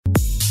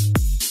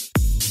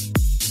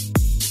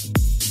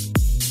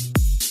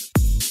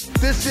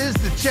This is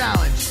The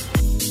Challenge.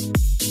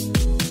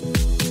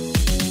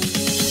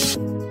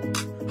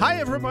 Hi,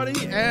 everybody,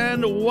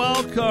 and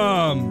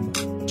welcome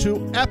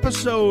to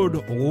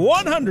episode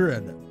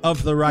 100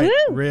 of the Right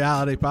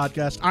Reality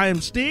Podcast. I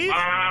am Steve.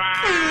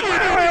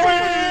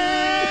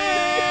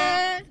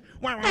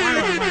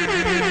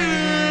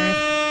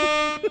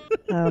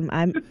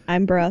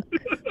 I'm Brooke.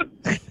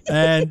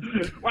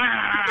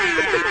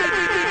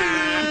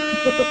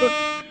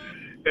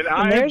 And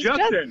I'm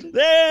Justin.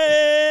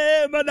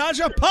 Hey, Menage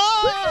a Pie!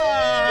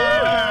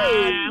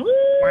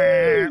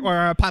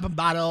 We're popping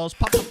bottles,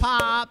 pop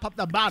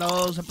the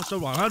bottles,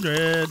 episode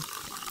 100.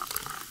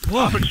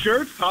 Popping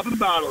shirts, popping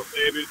bottles,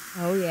 baby.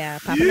 Oh, yeah.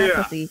 Popping that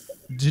pussy.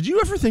 Did you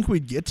ever think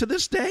we'd get to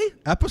this day?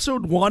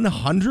 Episode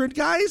 100,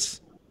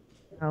 guys?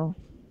 Oh.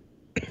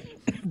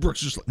 Brooks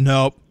just like,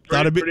 nope.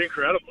 Pretty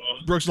incredible.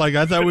 Brooks like,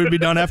 I thought we'd be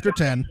done after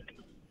 10.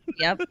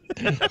 Yep.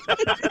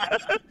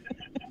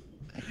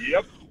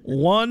 Yep.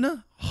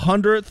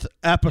 100th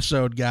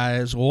episode,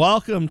 guys.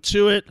 Welcome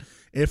to it.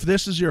 If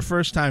this is your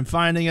first time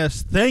finding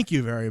us, thank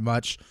you very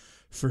much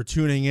for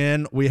tuning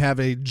in. We have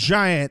a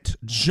giant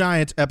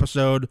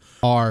episode,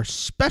 our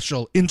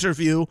special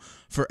interview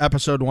for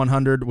episode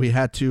 100. We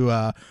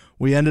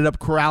ended up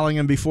corralling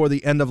him before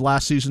the end of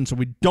last season, so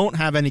we don't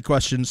have any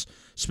questions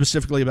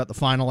specifically about the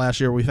final last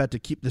year. We've had to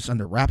keep this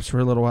under wraps for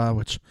a little while,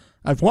 which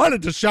I've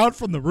wanted to shout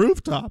from the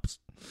rooftops.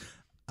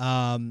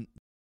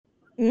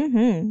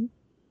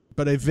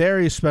 But a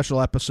very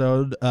special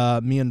episode.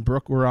 Me and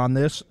Brooke were on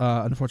this.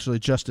 Unfortunately,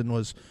 Justin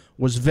was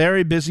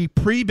very busy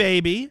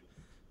pre-baby.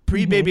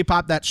 Pre-baby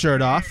popped that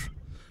shirt off.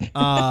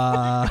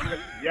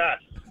 Yes.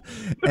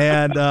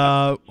 And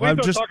Please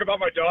don't talk about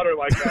my daughter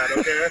like that,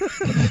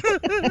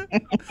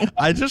 okay?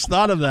 I just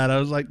thought of that. I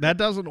was like, that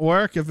doesn't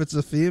work if it's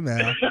a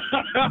female.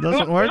 It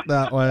doesn't work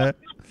that way.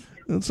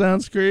 It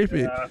sounds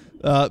creepy.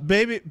 Yeah.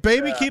 Baby,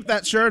 keep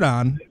that shirt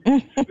on.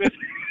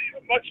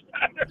 Much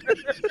better.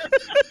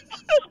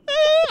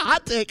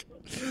 Hot take.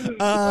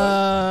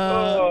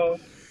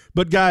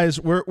 But guys,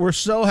 we're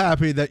so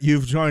happy that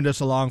you've joined us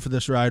along for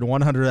this ride.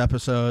 100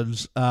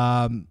 episodes.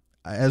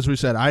 As we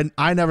said,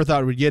 I never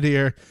thought we'd get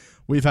here.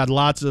 We've had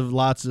lots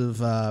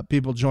of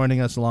people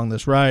joining us along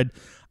this ride.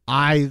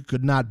 I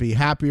could not be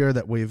happier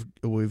that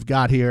we've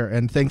got here,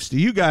 and thanks to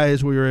you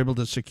guys, we were able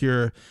to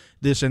secure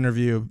this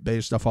interview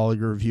based off all of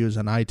your reviews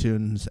on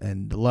iTunes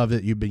and the love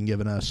that you've been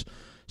giving us.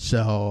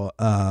 So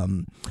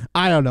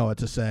I don't know what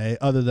to say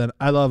other than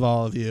I love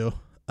all of you.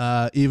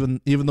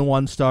 Even the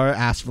 1-star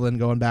Asplin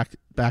going back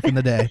in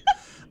the day.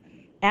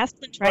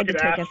 Asplin tried to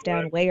take us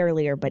down way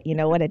earlier, but you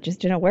know what? It just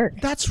didn't work.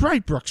 That's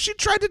right, Brooke. She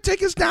tried to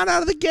take us down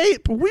out of the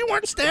gate, but we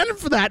weren't standing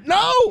for that.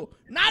 No,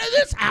 not in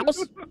this house.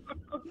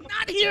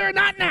 Not here,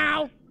 not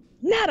now.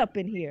 Not up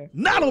in here.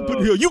 Not up in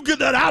here. You get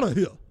that out of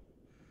here.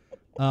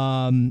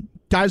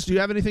 Guys, do you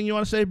have anything you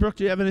want to say? Brooke,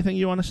 do you have anything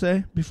you want to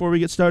say before we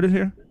get started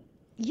here?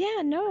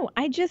 Yeah, no.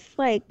 I just,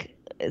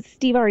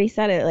 Steve already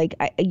said it.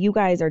 You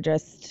guys are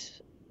just...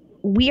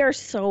 We are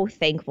so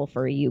thankful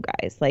for you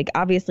guys.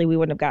 Obviously, we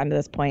wouldn't have gotten to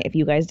this point if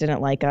you guys didn't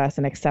like us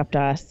and accept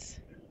us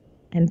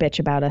and bitch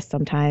about us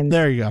sometimes.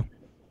 There you go.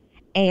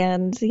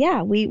 And,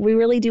 yeah, we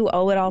really do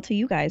owe it all to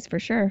you guys, for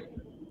sure.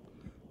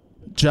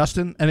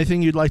 Justin,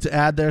 anything you'd like to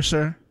add there,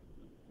 sir?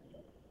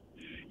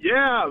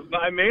 Yeah,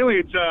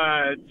 mainly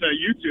to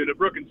you two, to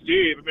Brooke and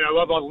Steve. I mean, I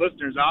love all the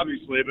listeners,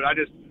 obviously, but I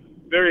just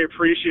very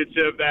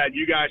appreciative that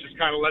you guys just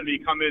kind of let me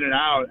come in and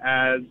out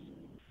as,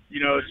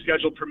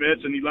 schedule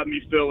permits, and you let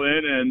me fill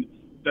in. And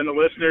then the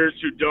listeners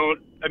who don't,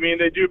 I mean,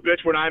 they do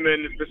bitch when I'm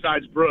in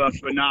besides Brooke,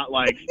 but not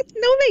no,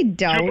 they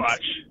don't. Too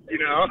much,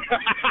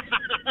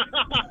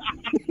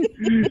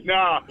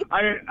 No,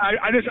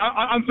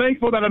 I'm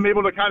thankful that I'm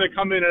able to kind of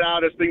come in and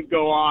out as things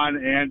go on,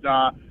 and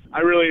I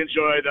really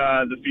enjoy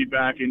the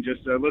feedback and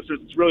just listeners.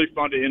 It's really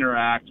fun to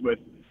interact with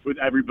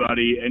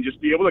everybody and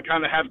just be able to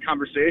kind of have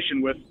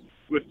conversation with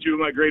two of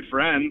my great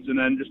friends, and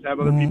then just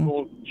have other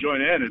people join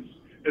in.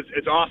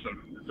 It's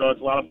awesome. So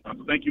it's a lot of fun.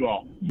 So thank you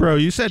all. Bro,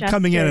 you said Justin,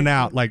 coming in and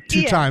out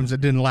 2 times and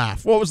didn't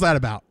laugh. What was that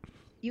about?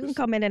 You can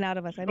come in and out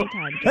of us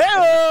anytime.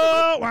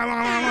 Hey-oh! My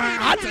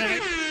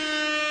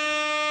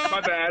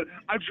bad.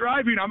 I'm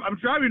driving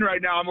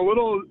right now. I'm a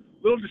little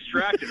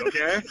distracted,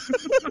 okay?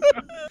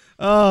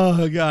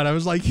 Oh, God. I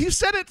was like, he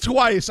said it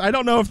twice. I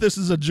don't know if this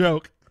is a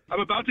joke. I'm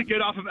about to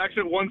get off of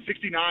exit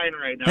 169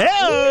 right now.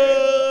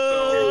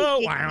 Hey-oh!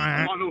 So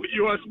I'm on the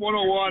US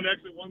 101,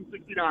 exit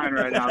 169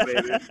 right now,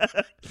 baby.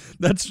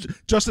 That's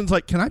Justin's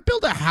like, can I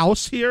build a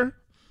house here?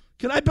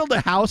 Can I build a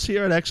house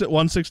here at exit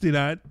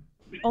 169?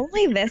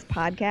 Only this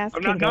podcast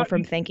can go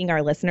from thanking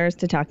our listeners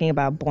to talking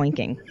about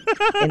boinking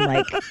in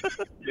a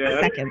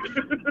second.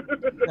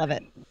 Love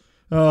it.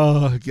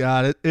 Oh,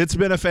 God. It's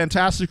been a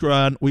fantastic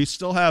run. We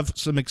still have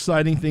some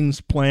exciting things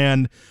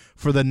planned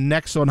for the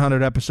next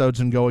 100 episodes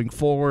and going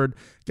forward.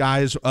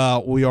 Guys,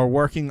 we are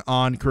working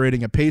on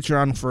creating a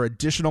Patreon for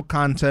additional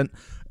content.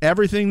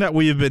 Everything that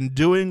we've been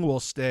doing will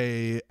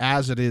stay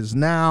as it is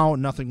now.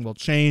 Nothing will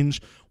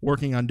change.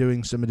 Working on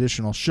doing some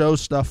additional show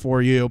stuff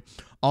for you.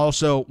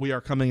 Also, we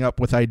are coming up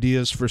with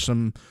ideas for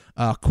some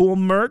cool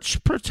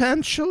merch,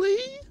 potentially.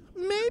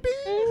 Maybe.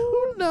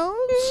 Who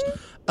knows?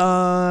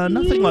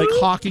 Nothing like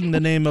hawking the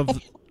name of...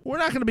 We're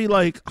not going to be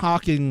like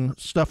hawking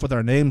stuff with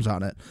our names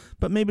on it,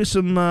 but maybe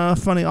some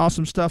funny,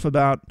 awesome stuff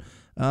about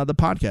the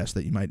podcast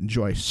that you might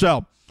enjoy.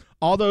 So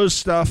all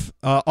those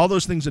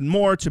things and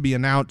more to be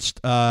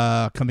announced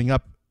coming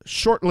up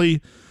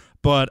shortly.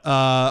 But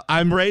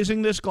I'm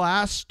raising this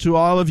glass to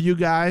all of you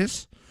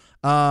guys,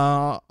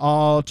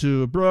 all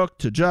to Brooke,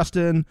 to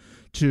Justin,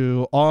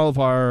 to all of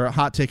our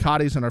Hot Take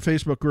Hotties in our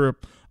Facebook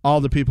group, all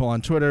the people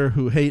on Twitter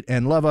who hate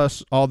and love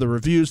us, all the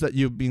reviews that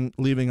you've been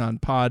leaving on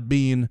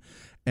Podbean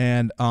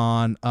and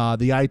on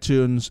the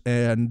iTunes.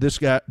 And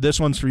this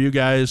one's for you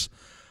guys.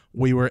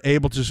 We were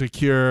able to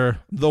secure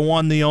the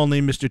one, the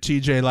only Mr.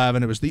 TJ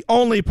Lavin. It was the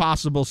only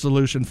possible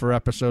solution for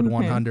episode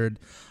 100.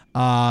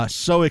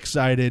 So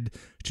excited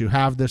to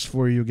have this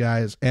for you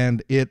guys,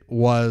 and it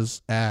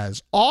was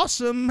as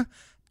awesome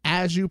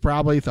as you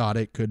probably thought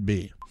it could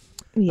be.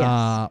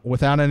 Yes.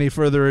 Without any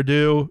further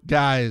ado,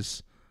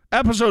 guys,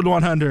 episode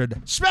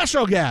 100,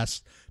 special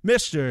guest,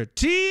 Mr.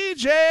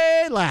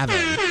 TJ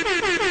Lavin.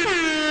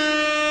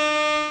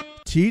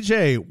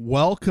 TJ,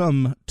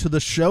 welcome to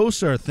the show,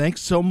 sir. Thanks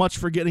so much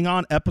for getting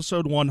on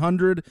episode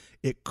 100.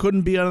 It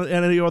couldn't be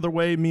any other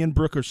way. Me and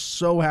Brooke are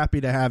so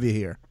happy to have you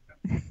here.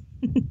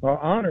 Well,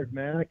 honored,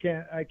 man.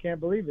 I can't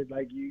believe it.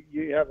 Like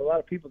you have a lot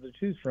of people to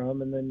choose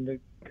from, and then to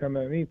come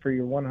at me for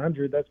your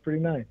 100, that's pretty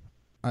nice.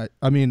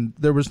 I mean,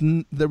 there was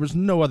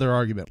no other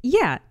argument.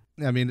 Yeah.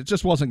 I mean, it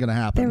just wasn't going to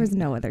happen. There was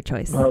no other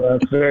choice. Oh,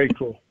 that's very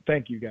cool.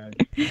 Thank you, guys.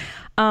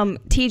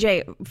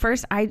 TJ,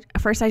 first I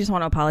just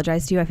want to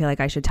apologize to you. I feel like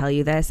I should tell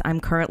you this. I'm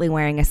currently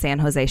wearing a San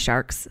Jose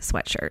Sharks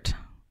sweatshirt.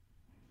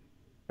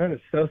 That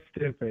is so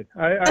stupid.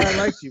 I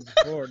liked you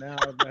before. Now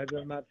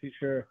I'm not too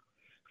sure.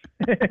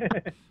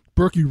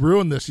 Brooke, you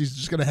ruined this. He's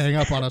just going to hang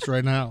up on us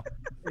right now.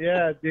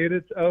 Yeah, dude,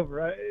 it's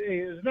over.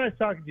 It was nice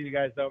talking to you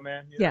guys, though,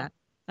 man. You know? Yeah,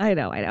 I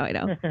know.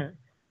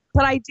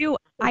 But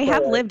I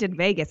have lived in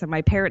Vegas, and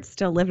my parents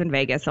still live in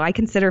Vegas, so I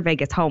consider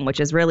Vegas home, which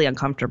is really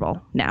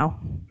uncomfortable now.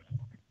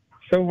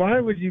 So why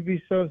would you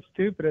be so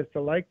stupid as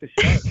to like the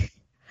Sharks?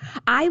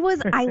 I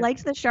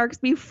liked the Sharks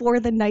before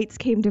the Knights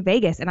came to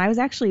Vegas, and I was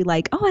actually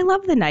like, oh, I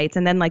love the Knights,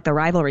 and then like the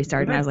rivalry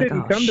started, and I was like,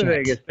 oh, come shit. to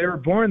Vegas. They were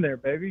born there,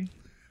 baby.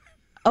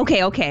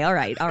 Okay, all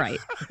right. Okay.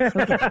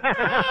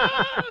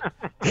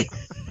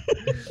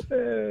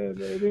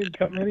 They didn't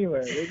come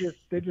anywhere.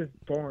 They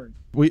just born.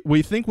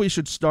 We think we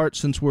should start,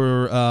 since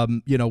we're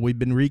we've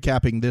been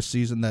recapping this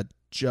season that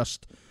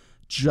just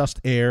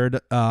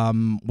aired.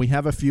 We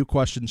have a few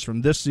questions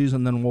from this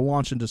season, then we'll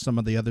launch into some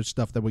of the other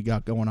stuff that we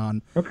got going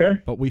on.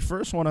 Okay. But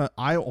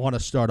I want to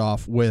start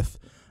off with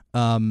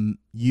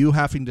you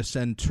having to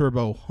send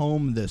Turbo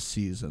home this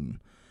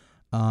season.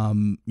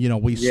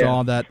 We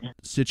saw that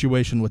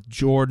situation with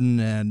Jordan,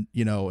 and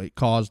it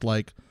caused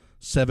like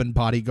 7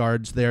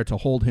 bodyguards there to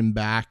hold him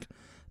back.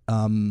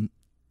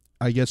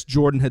 I guess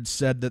Jordan had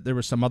said that there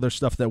was some other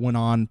stuff that went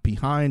on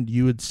behind.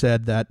 You had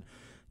said that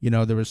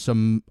there was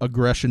some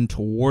aggression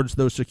towards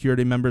those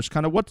security members.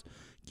 Kind of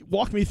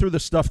walk me through the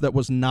stuff that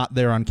was not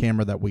there on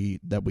camera that we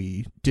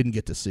didn't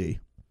get to see.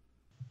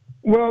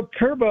 Well,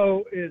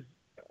 Turbo is,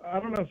 I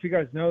don't know if you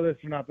guys know this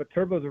or not, but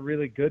Turbo's a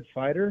really good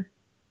fighter.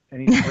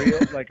 And he's real,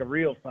 like a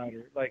real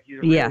fighter. Like he's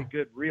a really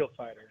good real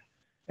fighter.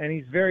 And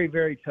he's very,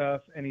 very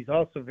tough, and he's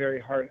also very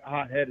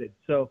hot-headed.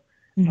 So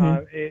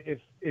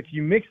if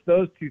you mix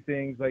those two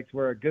things, like to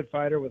where a good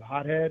fighter with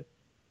hot head,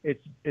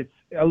 it's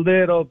a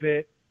little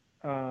bit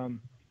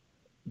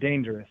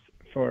dangerous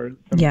for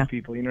some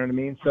people. You know what I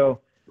mean? So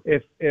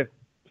if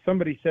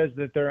somebody says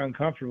that they're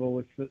uncomfortable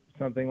with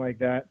something like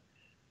that,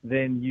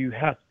 then you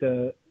have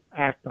to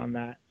act on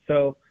that.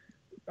 So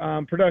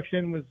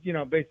production was,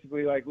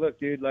 basically like, look,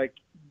 dude, like,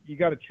 you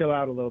got to chill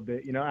out a little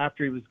bit.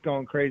 After he was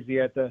going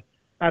crazy at the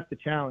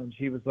challenge,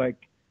 he was like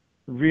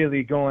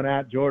really going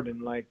at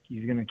Jordan like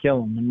he's going to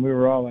kill him. And we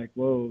were all like,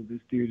 whoa, this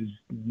dude is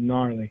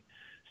gnarly.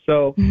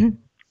 So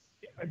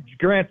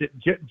granted,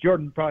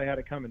 Jordan probably had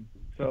it coming.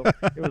 So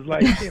it was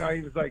like, he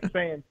was like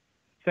saying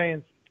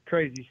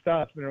crazy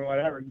stuff or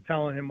whatever and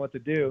telling him what to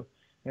do.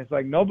 And it's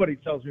like, nobody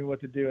tells me what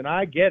to do. And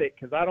I get it,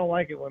 because I don't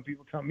like it when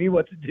people tell me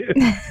what to do.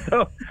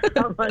 So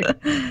I'm like,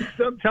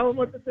 don't tell him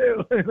what to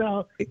do.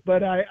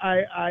 But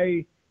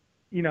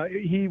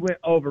he went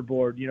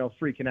overboard,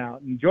 freaking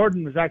out. And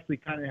Jordan was actually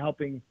kind of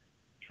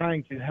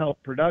trying to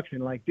help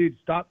production. Like, dude,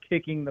 stop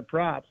kicking the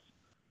props.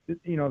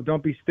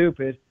 Don't be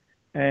stupid.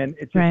 And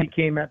it's just, he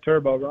came at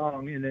Turbo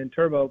wrong. And then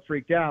Turbo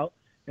freaked out.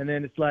 And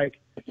then it's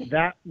like,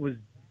 that was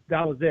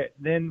it.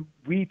 Then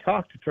we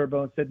talked to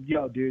Turbo and said,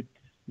 yo, dude,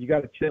 you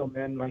got to chill,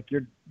 man. Like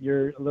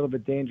you're a little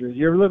bit dangerous.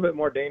 You're a little bit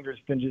more dangerous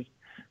than just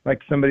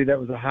like somebody that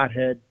was a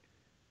hothead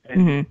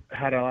and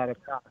had a lot of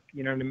talk.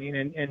 You know what I mean?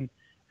 And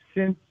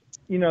since,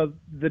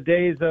 the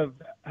days of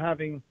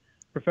having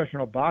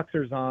professional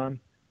boxers on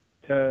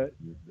to,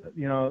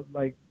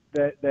 like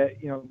that,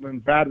 when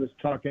Brad was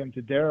talking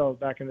to Darrell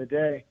back in the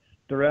day,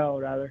 Darrell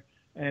rather,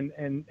 and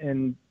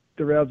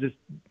Darrell just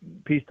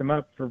pieced him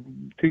up for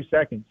 2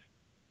 seconds.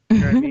 You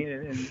know what I mean?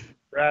 And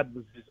Brad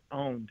was just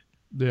owned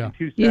in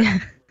 2 seconds. Yeah.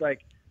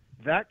 Like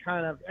that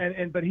kind of,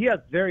 but he has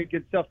very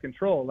good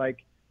self-control.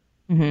 Like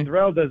Mm-hmm.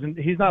 Darrell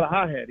he's not a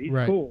hothead. He's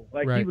cool.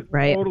 Like he was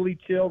totally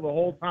chill the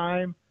whole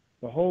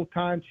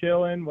time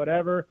chilling,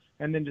 whatever.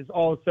 And then just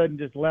all of a sudden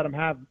just let him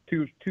have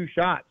two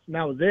shots. And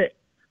that was it.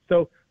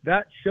 So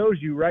that shows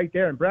you right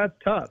there. And Brad's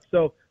tough.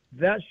 So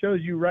that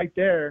shows you right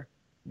there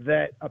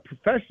that a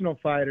professional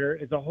fighter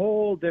is a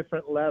whole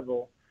different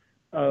level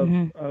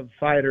of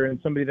fighter and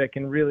somebody that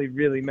can really,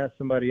 really mess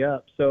somebody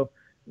up. So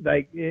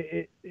like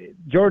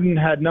Jordan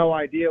had no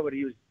idea what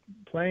he was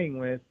playing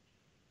with.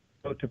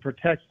 So to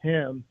protect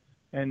him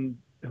and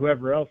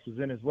whoever else was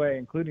in his way,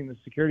 including the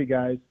security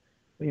guys,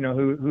 you know,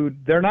 who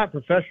they're not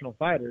professional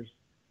fighters,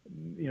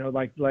 you know,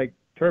 like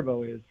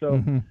Turbo is.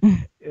 So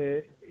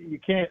you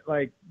can't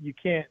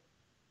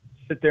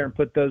sit there and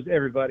put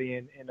everybody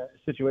in a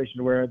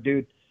situation where a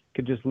dude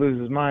could just lose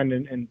his mind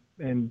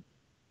and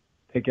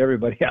take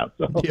everybody out.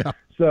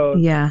 So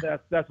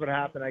that's what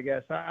happened, I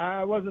guess.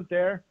 I wasn't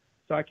there,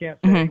 so I can't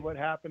say what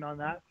happened on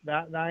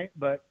that night,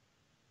 but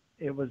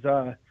it was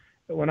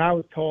when I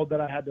was told that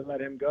I had to let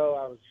him go,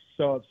 I was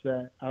so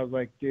upset. I was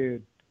like,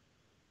 dude,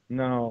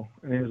 no.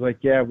 And he was like,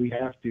 yeah, we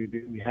have to,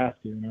 dude. We have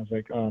to. And I was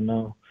like, oh,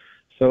 no.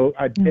 So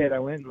I did. I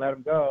went and let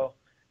him go.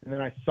 And then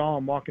I saw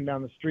him walking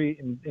down the street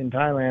in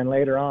Thailand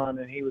later on,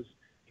 and he was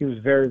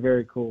very,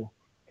 very cool.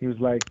 He was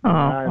like,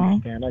 I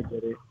understand.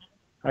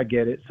 I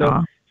get it.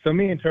 So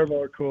me and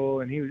Turbo are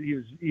cool, and he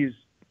was you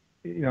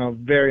know,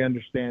 very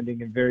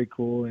understanding and very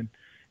cool.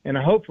 And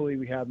hopefully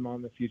we have him on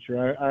in the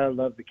future. I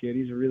love the kid.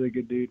 He's a really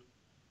good dude.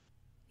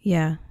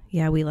 Yeah,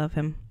 we love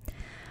him.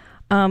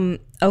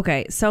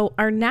 Okay, so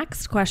our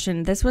next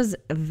question, this was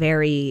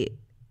very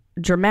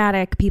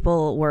dramatic.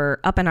 People were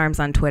up in arms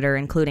on Twitter,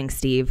 including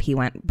Steve. He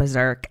went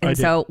berserk. And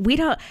so we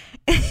don't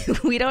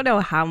know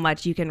how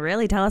much you can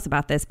really tell us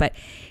about this, but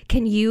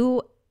can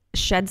you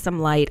shed some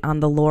light on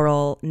the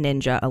Laurel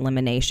Ninja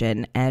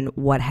elimination and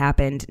what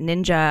happened?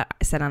 Ninja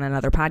said on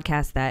another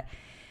podcast that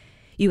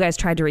you guys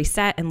tried to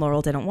reset and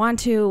Laurel didn't want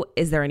to.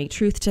 Is there any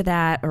truth to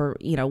that? Or,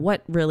 you know,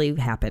 what really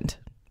happened?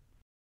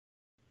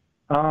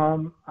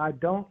 I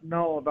don't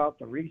know about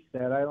the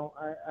reset.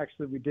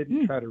 We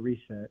didn't try to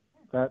reset.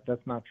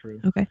 That's not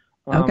true. Okay.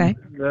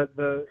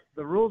 The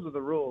rules are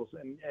the rules,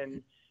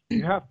 and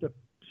you have to.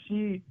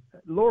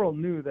 Laurel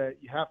knew that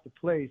you have to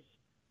place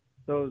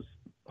those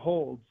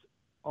holds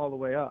all the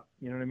way up.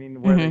 You know what I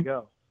mean? Where they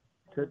go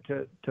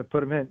to put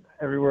them in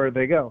everywhere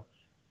they go.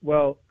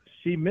 Well,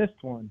 she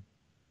missed one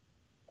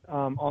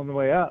on the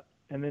way up,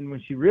 and then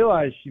when she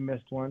realized she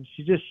missed one,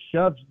 she just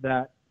shoved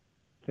that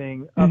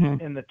thing up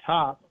in the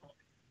top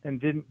and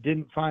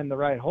didn't find the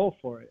right hole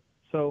for it.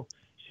 So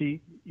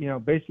she, you know,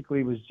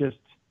 basically was just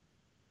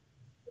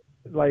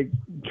like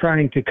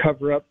trying to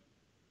cover up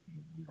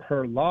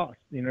her loss.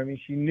 You know what I mean?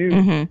 She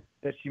knew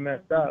that she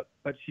messed up,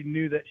 but she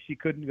knew that she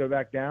couldn't go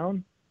back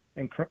down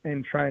and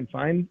try and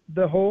find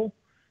the hole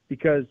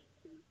because,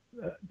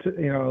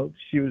 you know,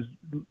 she was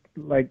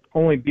like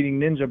only beating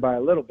Ninja by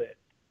a little bit.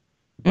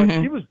 But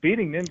she was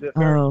beating Ninja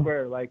fair and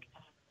square. Like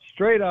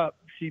straight up,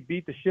 she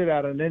beat the shit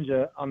out of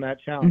Ninja on that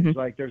challenge.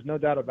 Like there's no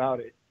doubt about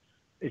it.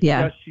 It's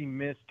just she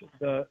missed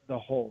the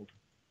hold.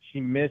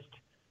 She missed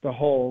the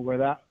hole where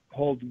that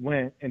hold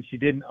went, and she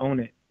didn't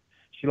own it.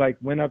 She like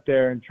went up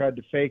there and tried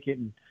to fake it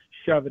and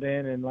shove it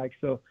in, and like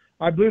so.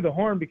 I blew the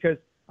horn because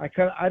I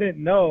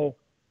didn't know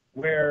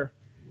where.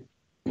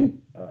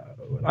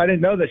 I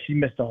didn't know that she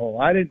missed a hole.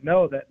 I didn't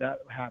know that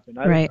happened.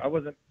 I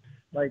wasn't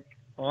like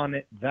on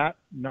it that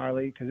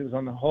gnarly because it was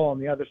on the hole on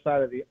the other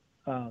side of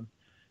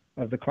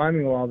the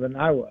climbing wall than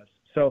I was.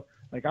 So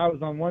like I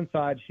was on one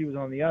side, she was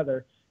on the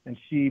other. And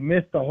she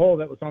missed the hole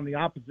that was on the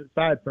opposite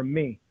side from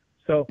me.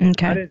 So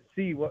I didn't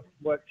see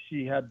what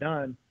she had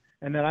done.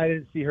 And then I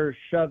didn't see her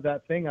shove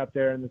that thing up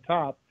there in the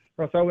top,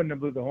 or else I wouldn't have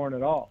blew the horn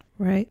at all.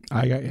 Right.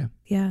 I got you.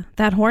 Yeah.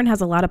 That horn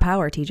has a lot of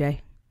power, TJ.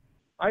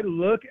 I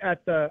look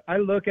at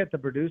the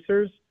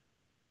producers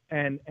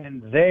and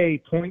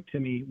they point to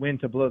me when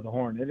to blow the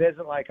horn. It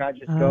isn't like I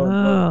just go and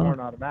blow the horn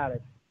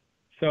automatic.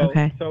 So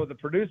the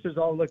producers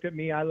all looked at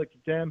me, I looked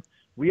at them.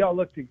 We all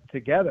looked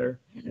together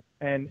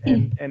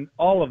and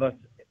all of us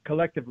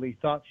collectively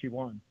thought she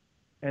won.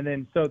 And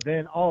then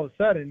all of a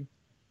sudden,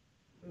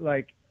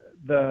 like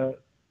the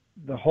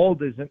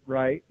hold isn't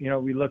right. You know,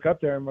 we look up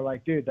there and we're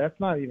like, dude, that's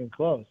not even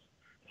close.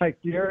 Like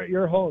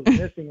your hole is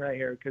missing right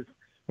here. Cause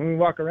when we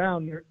walk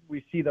around,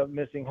 we see the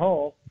missing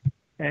hole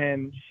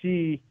and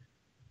she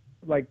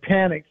like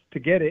panics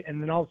to get it.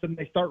 And then all of a sudden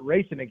they start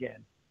racing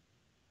again.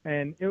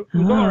 And it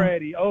was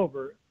already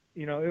over.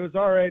 You know,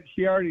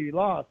 she already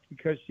lost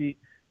because she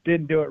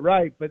didn't do it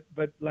right. But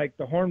like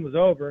the horn was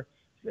over.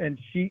 And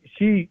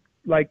she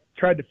like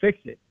tried to fix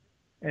it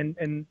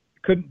and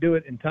couldn't do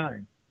it in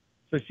time.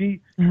 So she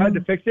tried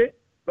to fix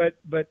it, but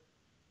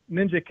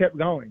Ninja kept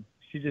going.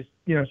 She just,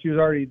 you know, she was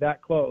already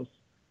that close.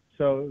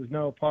 So there's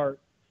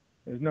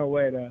no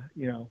way to,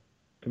 you know,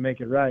 to make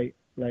it right.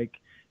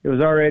 Like it was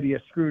already a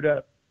screwed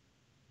up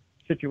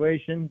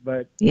situation,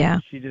 but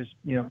she just,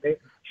 you know,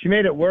 she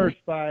made it worse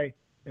by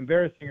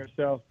embarrassing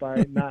herself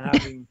by not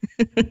having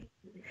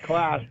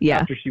class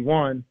after she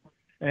won.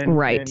 And,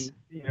 right. And,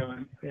 you know,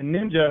 and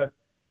Ninja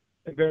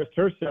embarrassed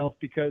herself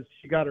because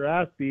she got her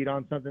ass beat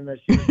on something that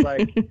she was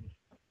like,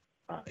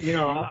 you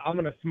know, I'm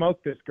going to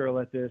smoke this girl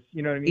at this.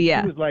 You know what I mean?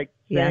 Yeah. She was like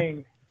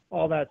saying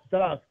all that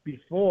stuff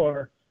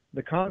before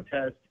the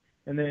contest.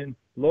 And then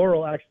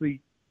Laurel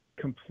actually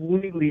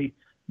completely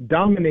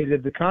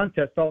dominated the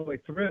contest all the way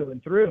through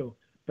and through.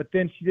 But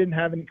then she didn't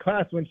have any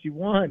class when she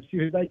won. She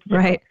was like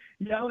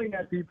yelling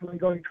at people and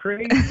going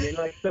crazy. And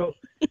like, so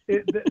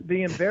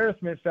the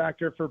embarrassment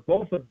factor for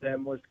both of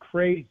them was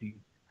crazy.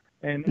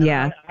 And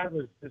I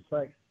was just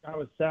like, I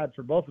was sad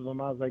for both of them.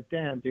 I was like,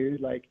 damn,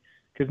 dude, like,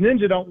 because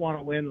Ninja don't want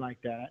to win like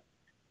that.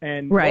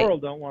 And Laurel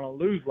don't want to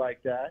lose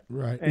like that.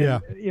 Right.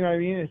 And, you know what I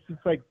mean? It's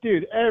just like,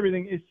 dude,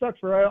 everything, it sucks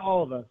for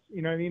all of us.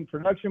 You know what I mean?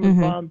 Production was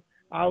bummed.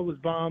 I was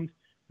bummed.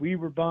 We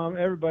were bummed.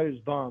 Everybody was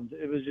bummed.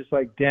 It was just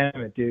like,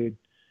 damn it, dude.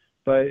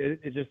 But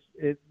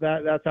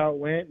that's how it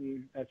went,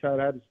 and that's how it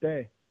had to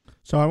stay.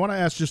 So I want to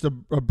ask just a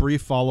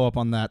brief follow-up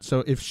on that.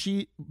 So if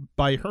she,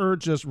 by her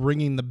just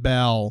ringing the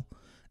bell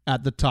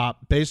at the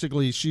top,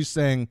 basically she's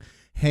saying,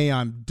 hey,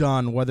 I'm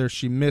done. Whether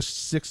she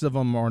missed 6 of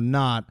them or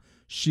not,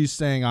 she's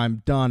saying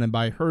I'm done. And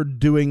by her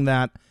doing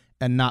that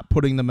and not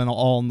putting them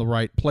all in the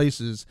right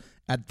places,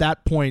 at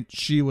that point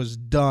she was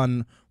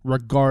done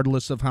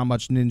regardless of how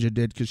much Ninja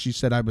did, because she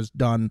said I was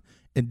done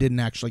and didn't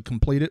actually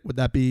complete it. Would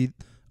that be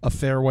a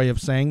fair way of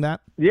saying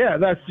that? Yeah,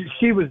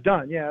 she was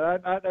done. Yeah,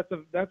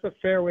 that's a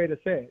fair way to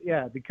say it.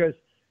 Yeah, because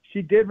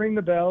she did ring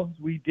the bell.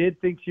 We did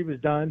think she was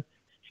done.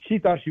 She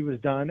thought she was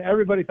done.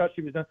 Everybody thought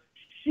she was done.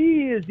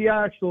 She is the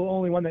actual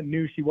only one that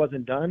knew she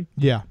wasn't done.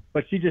 Yeah.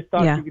 But she just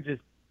thought she could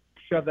just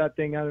shove that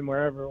thing out and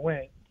wherever it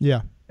went.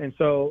 Yeah. And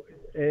so,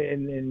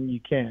 and you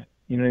can't.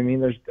 You know what I mean?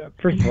 There's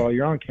first of all,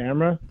 you're on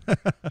camera,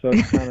 so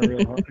it's kind of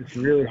really hard. It's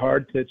really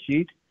hard to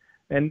cheat.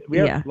 And we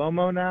have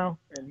slow-mo now,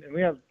 and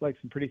we have, like,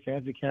 some pretty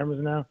fancy cameras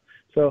now.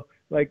 So,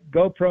 like,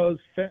 GoPros,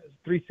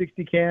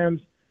 360 cams,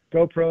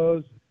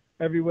 GoPros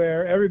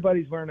everywhere.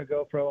 Everybody's wearing a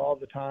GoPro all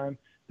the time.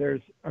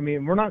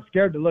 We're not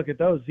scared to look at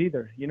those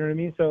either. You know what I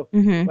mean? So,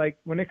 like,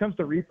 when it comes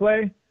to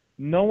replay,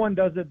 no one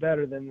does it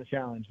better than the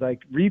challenge. Like,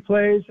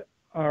 replays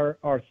are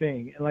our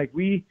thing. And, like,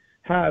 we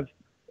have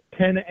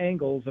 10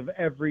 angles of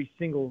every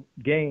single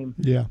game,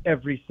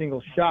 every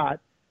single shot,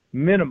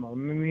 minimum. I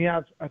mean, we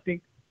have, I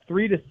think,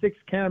 3 to 6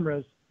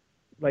 cameras,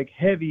 like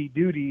heavy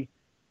duty,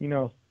 you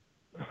know,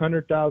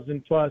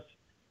 100,000 plus,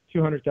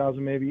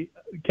 200,000 maybe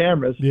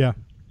cameras. Yeah.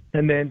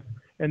 And then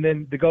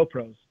the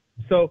GoPros.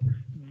 So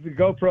the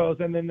GoPros,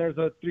 and then there's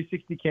a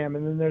 360 cam,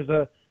 and then there's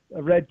a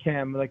red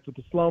cam, like with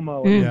the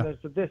slow-mo. And then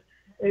there's this.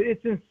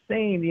 It's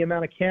insane the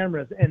amount of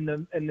cameras and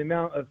the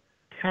amount of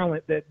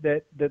talent that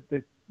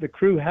the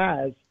crew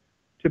has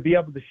to be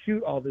able to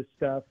shoot all this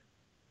stuff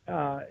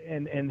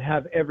and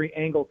have every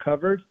angle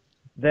covered,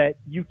 that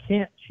you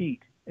can't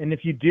cheat. And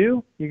if you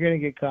do, you're going to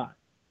get caught.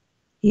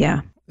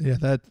 Yeah.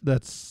 Yeah,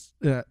 that's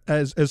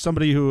as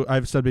somebody who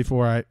I've said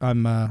before,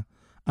 I'm an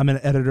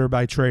editor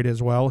by trade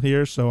as well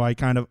here, so I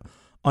kind of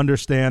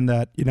understand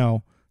that, you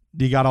know,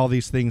 you got all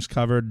these things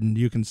covered and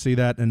you can see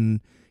that,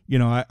 and you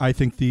know, I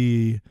think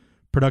the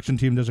production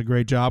team does a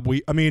great job.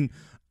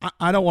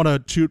 I don't want to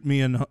toot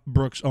me and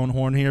Brooke's own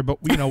horn here, but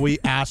you know, we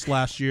asked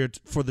last year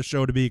for the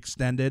show to be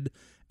extended,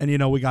 and you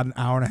know, we got an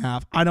hour and a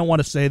half. I don't want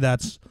to say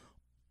that's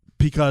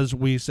because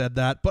we said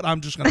that, but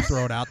I'm just going to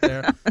throw it out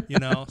there, you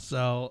know.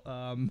 So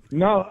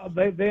no,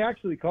 they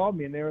actually called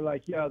me and they were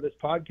like, "Yo, this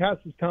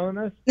podcast is telling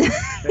us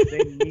that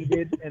they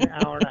needed an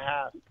hour and a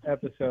half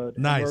episode.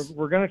 Nice.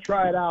 We're going to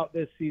try it out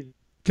this season."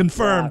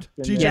 Confirmed.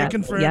 TJ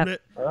confirmed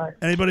it. All right.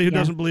 Anybody who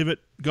doesn't believe it,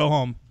 go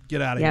home.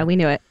 Get out of here. Yeah, we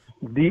knew it.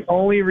 The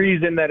only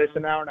reason that it's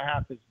an hour and a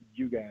half is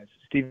you guys,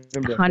 Steve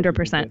and Brooke.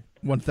 100%.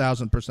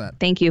 1,000%.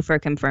 Thank you for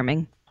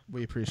confirming.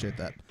 We appreciate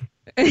that.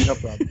 No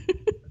problem.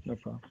 No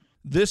problem.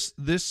 This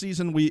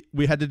season, we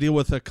had to deal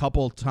with a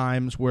couple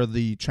times where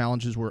the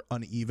challenges were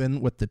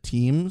uneven with the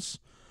teams.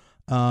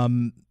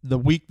 The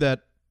week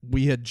that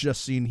we had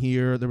just seen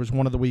here, there was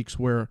one of the weeks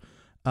where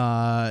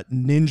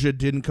Ninja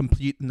didn't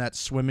compete in that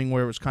swimming,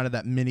 where it was kind of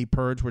that mini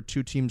purge where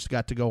 2 teams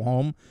got to go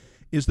home.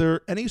 Is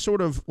there any sort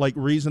of like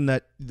reason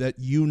that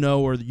you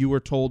know, or you were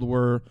told,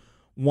 were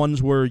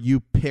ones where you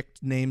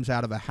picked names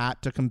out of a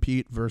hat to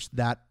compete versus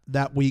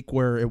that week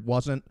where it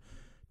wasn't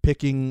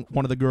picking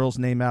one of the girls'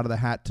 name out of the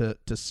hat to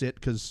sit?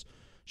 Because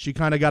she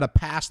kind of got a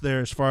pass there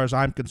as far as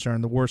I'm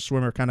concerned. The worst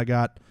swimmer kind of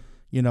got,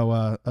 you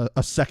know,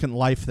 a second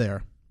life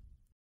there.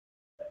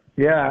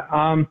 Yeah,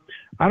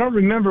 I don't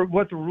remember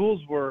what the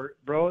rules were,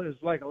 bro. It was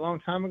like a long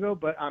time ago,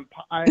 but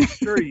I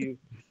assure you,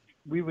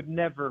 we would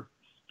never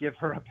give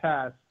her a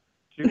pass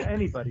to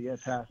anybody a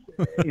pass.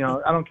 You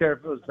know, I don't care if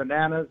it was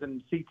Bananas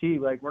and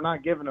CT. Like, we're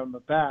not giving them a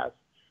pass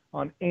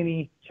on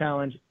any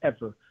challenge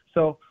ever.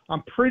 So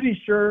I'm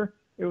pretty sure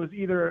it was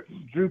either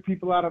drew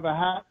people out of a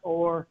hat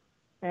or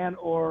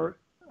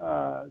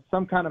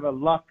some kind of a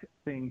luck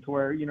thing, to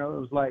where, you know, it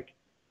was like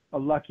a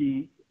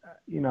lucky,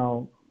 you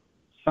know,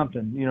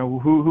 something, you know,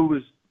 who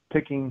was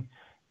picking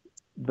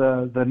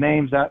the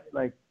names that,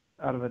 like,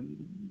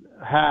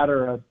 a hat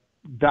or a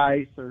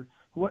dice or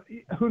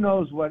who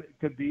knows what it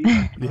could be,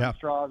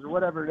 straws or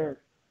whatever it is.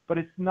 But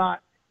it's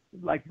not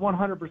like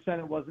 100%.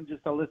 It wasn't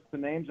just a list of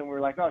names and we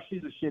were like, oh,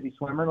 she's a shitty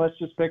swimmer, let's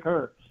just pick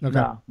her.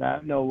 Okay.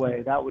 No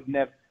way. That would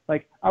never.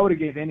 Like, I would have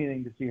gave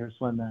anything to see her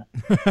swim that.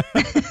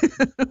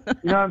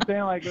 You know what I'm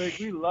saying? Like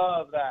we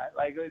love that.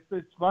 Like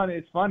it's funny.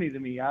 It's funny to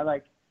me. I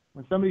like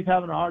when somebody's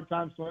having a hard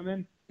time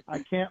swimming. I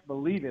can't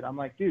believe it. I'm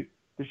like, dude,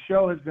 the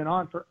show has been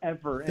on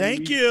forever. And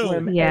Thank we you.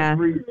 Swim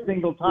every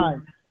single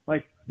time.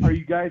 Like, are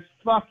you guys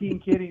fucking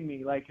kidding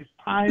me? Like, it's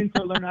time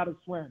to learn how to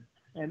swim.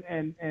 And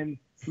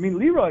I mean,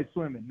 Leroy's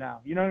swimming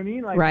now. You know what I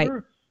mean? Like, right.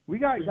 We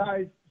got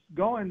guys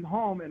going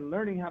home and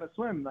learning how to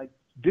swim. Like,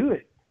 do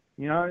it.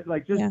 You know,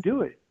 like just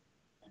do it.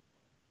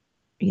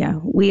 Yeah,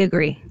 we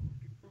agree.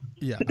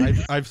 Yeah,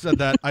 I've said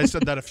that. I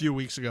said that a few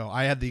weeks ago.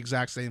 I had the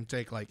exact same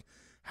take. Like,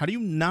 how do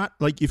you not,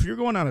 like, if you're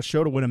going on a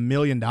show to win $1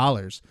 million,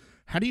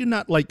 how do you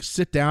not, like,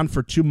 sit down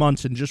for 2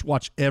 months and just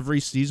watch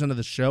every season of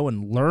the show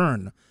and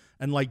learn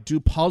and, like, do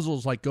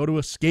puzzles, like, go to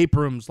escape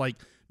rooms, like,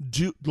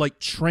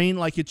 train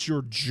like it's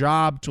your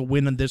job to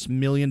win this $1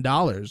 million?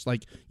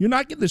 Like, you're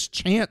not getting this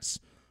chance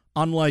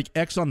on, like,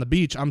 X on the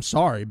beach. I'm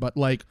sorry, but,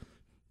 like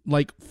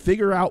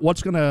figure out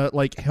what's going to,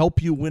 like,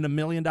 help you win $1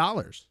 million.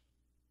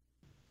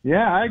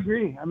 Yeah, I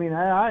agree. I mean,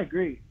 I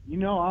agree. You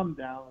know, I'm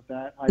down with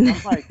that. I'm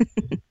like,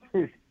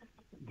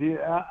 dude,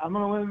 I'm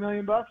going to win $1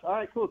 million. All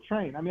right, cool.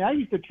 Train. I mean, I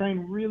used to train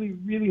really,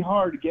 really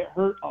hard to get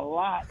hurt a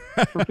lot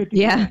for 50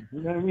 grand.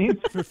 You know what I mean?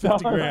 For 50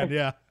 grand,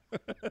 yeah.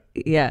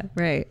 Yeah,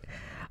 right.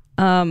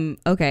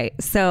 Okay,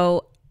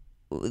 so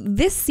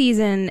this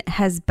season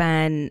has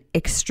been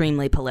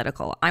extremely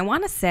political. I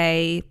want to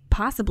say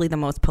possibly the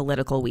most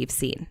political we've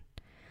seen.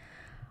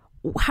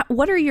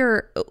 What are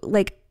your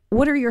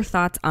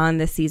thoughts on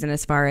this season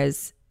as far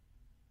as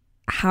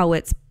how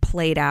it's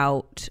played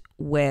out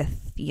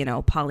with, you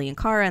know, Paulie and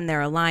Cara and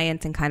their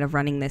alliance and kind of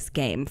running this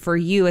game? For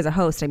you as a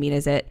host, I mean,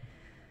 is it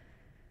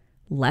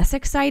less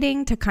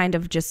exciting to kind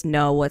of just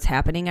know what's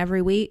happening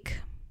every week?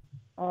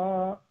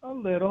 A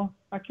little.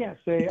 I can't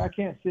sit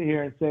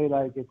here and say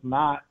like it's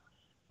not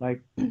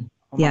like, oh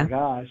my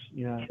gosh,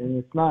 you know, and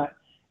it's not.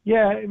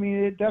 Yeah, I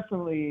mean,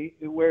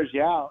 it wears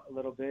you out a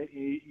little bit.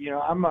 You know,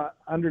 I'm a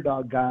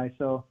underdog guy,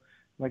 so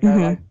like I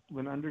like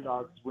when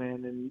underdogs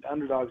win and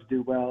underdogs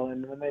do well,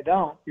 and when they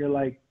don't, you're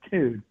like,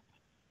 dude,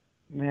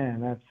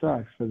 man, that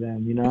sucks for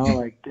them, you know,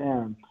 like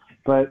damn.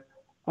 But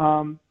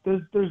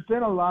there's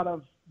been a lot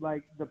of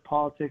like the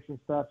politics and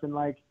stuff, and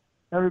like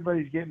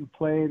everybody's getting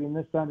played and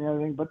this, that, and the other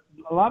thing. But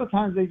a lot of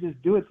times they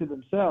just do it to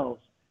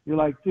themselves. You're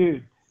like,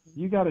 dude,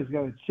 you guys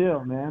gotta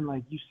chill, man.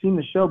 Like you've seen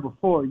the show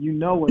before, you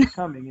know what's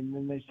coming, and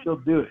then they still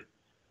do it,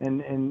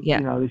 and you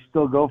know they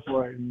still go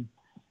for it. And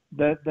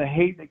the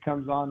hate that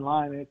comes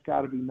online, it's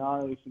got to be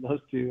gnarly for those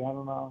two. I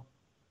don't know.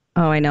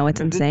 Oh, I know,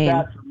 it's insane. It's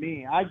bad for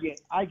me. I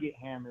get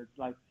hammered.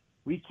 Like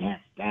we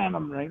can't stand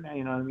them right now.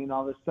 You know what I mean?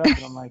 All this stuff,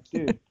 and I'm like,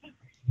 dude.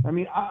 I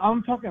mean,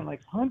 I'm talking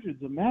like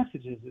hundreds of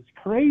messages. It's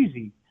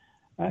crazy.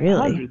 Really?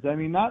 Hundreds. I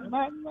mean, not.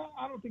 I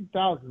don't think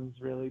thousands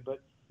really, but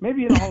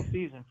maybe in a whole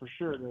season for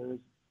sure. There's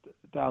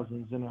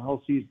thousands in a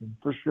whole season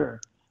for sure.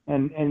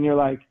 And you're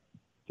like,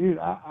 dude,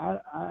 I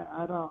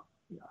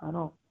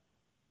don't.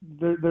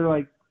 They're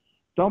like,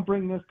 don't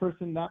bring this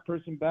person, that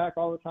person back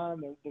all the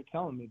time. They're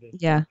telling me this.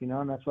 Yeah. You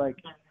know, and that's like,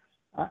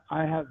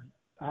 I have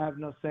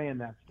no say in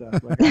that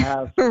stuff. Like I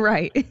have.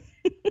 Right.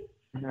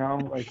 You know,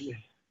 like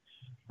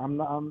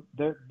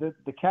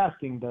the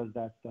casting does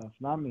that stuff,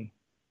 not me.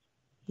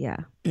 Yeah.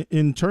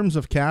 In terms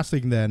of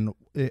casting, then,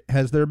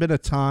 has there been a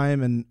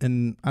time,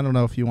 and I don't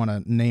know if you want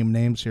to name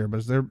names here,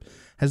 but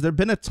has there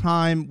been a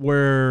time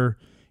where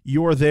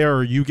you're there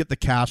or you get the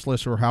cast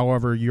list or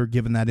however you're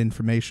given that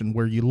information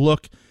where you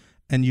look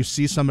and you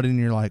see somebody and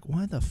you're like,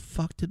 why the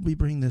fuck did we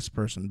bring this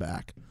person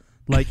back?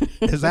 Like,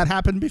 has that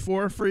happened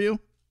before for you?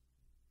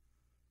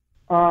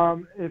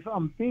 If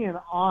I'm being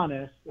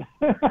honest,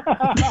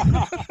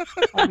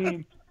 I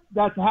mean,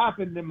 that's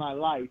happened in my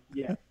life,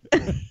 yes.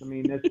 I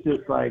mean, it's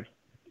just like,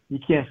 you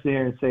can't sit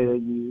here and say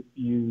that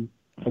you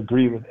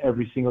agree with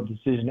every single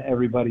decision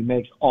everybody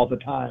makes all the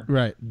time.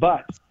 Right.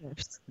 But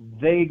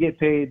they get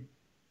paid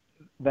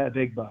that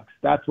big bucks.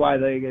 That's why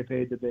they get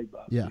paid the big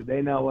bucks. Yeah.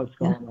 They know what's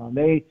going on.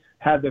 They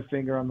have their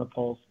finger on the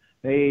pulse.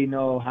 They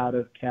know how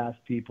to cast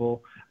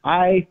people.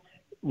 I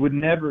would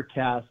never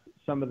cast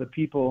some of the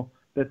people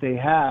that they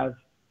have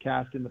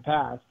cast in the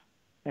past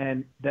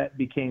and that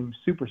became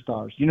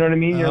superstars. You know what I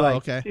mean? You're like,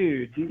 okay.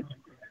 Dude,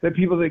 the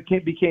people that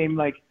became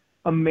like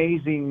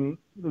amazingly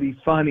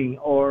funny,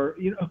 or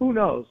you know, who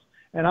knows?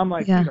 And I'm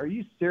like, dude, are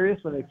you serious?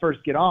 When they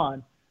first get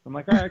on, I'm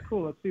like, all right,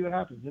 cool, let's see what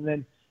happens. And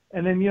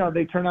then you know,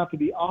 they turn out to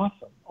be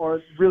awesome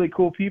or really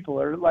cool people,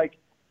 or like,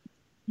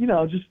 you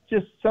know,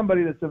 just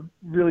somebody that's a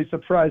really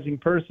surprising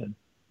person.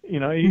 You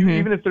know,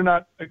 even if they're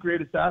not the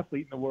greatest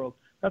athlete in the world,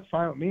 that's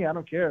fine with me. I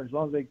don't care as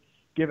long as they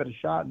give it a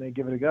shot and they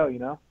give it a go. You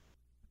know.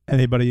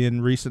 Anybody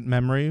in recent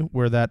memory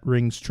where that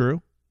rings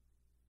true?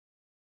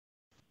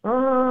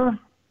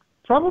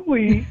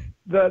 Probably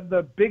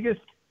the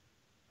biggest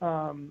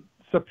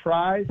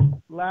surprise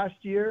last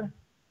year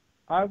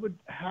I would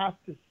have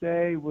to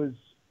say was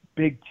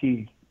Big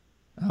T.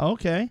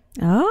 Okay.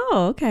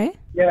 Oh, okay.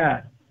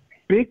 Yeah.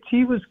 Big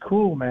T was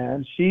cool,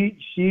 man.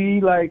 She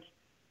like,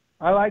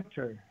 I liked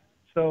her.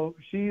 So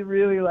she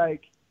really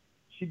like,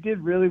 she did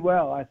really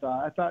well, I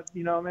thought,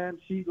 you know, man,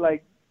 she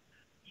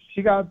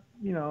got,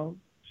 you know,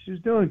 she was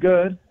doing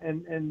good.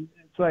 And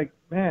it's like,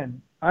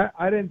 man,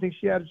 I didn't think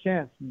she had a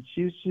chance. And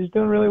she's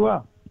doing really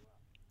well.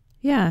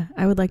 Yeah,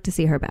 I would like to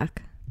see her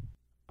back.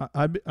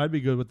 I'd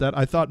be good with that.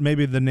 I thought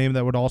maybe the name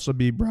that would also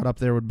be brought up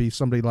there would be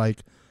somebody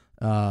like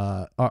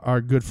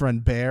our good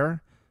friend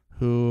Bear,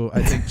 who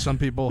I think some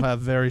people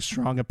have very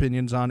strong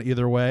opinions on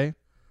either way.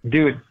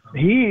 Dude,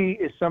 he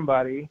is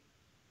somebody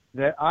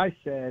that I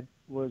said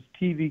was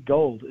TV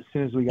gold as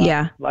soon as we got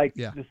him. Like,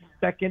 the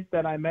second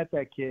that I met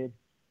that kid,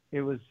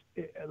 it was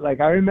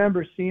like, I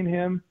remember seeing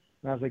him,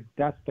 and I was like,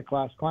 that's the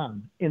class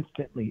clown,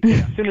 instantly,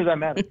 as soon as I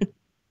met him.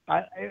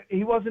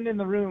 He wasn't in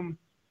the room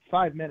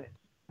 5 minutes,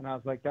 and I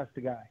was like, that's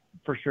the guy,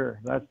 for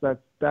sure.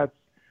 That's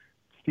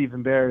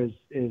Stephen Bear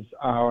is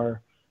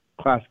our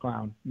class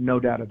clown, no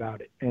doubt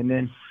about it. And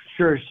then,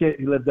 sure as shit,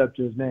 he lived up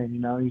to his name.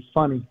 You know, he's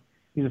funny.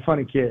 He's a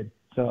funny kid.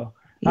 So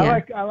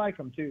I like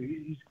him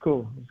too. He's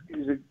cool.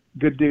 He's a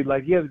good dude.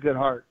 Like, he has a good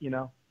heart. You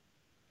know.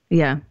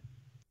 Yeah.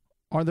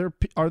 Are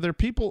there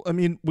people? I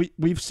mean,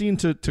 we've seen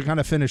to kind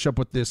of finish up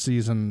with this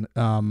season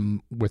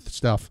with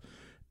stuff.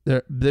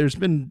 There's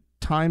been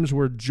times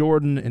where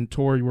Jordan and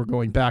Tori were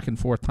going back and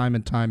forth time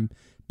and time,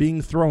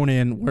 being thrown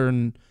in.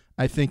 When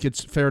I think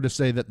it's fair to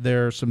say that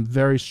there are some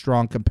very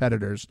strong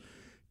competitors.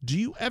 Do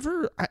you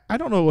ever, I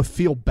don't know if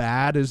feel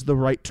bad is the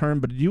right term,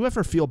 but do you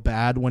ever feel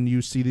bad when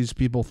you see these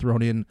people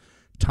thrown in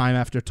time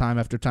after time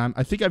after time?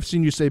 I think I've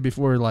seen you say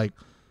before, like,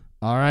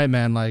 all right,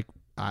 man, like,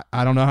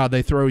 I don't know how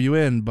they throw you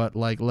in, but,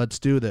 like, let's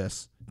do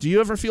this. Do you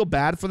ever feel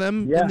bad for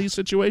them in these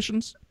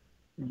situations?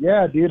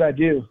 Yeah, dude, I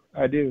do.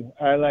 I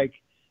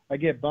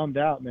get bummed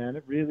out, man.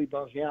 It really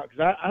bums me out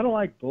because I don't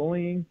like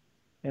bullying,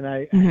 and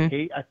I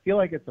feel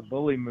like it's a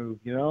bully move,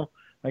 you know?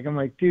 Like, I'm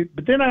like, dude,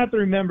 but then I have to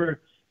remember,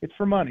 it's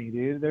for money,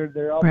 dude.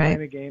 They're all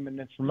playing a game, and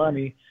it's for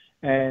money,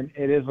 and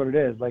it is what it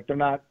is. Like, they're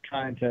not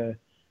trying to,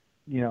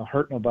 you know,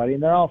 hurt nobody,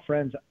 and they're all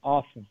friends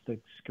off of the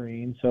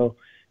screen, so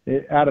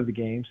out of the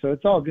game. So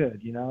it's all good,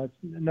 you know. It's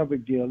no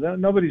big deal.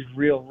 Nobody's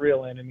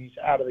real enemies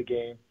out of the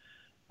game,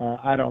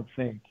 I don't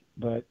think.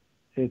 But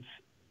it's.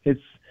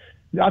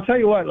 I'll tell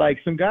you what. Like,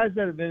 some guys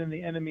that have been in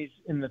the enemies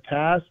in the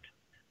past,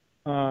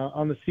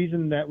 on the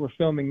season that we're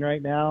filming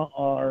right now,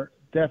 are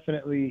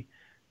definitely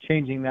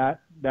changing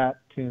that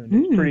tune.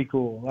 It's pretty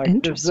cool.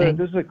 Like, this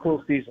is a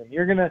cool season.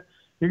 You're gonna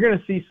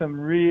see some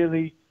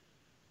really,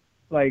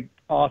 like,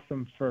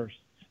 awesome firsts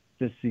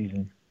this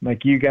season.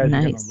 Like, you guys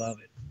are gonna love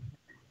it.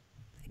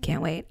 I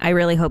can't wait. I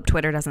really hope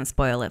Twitter doesn't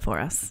spoil it for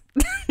us.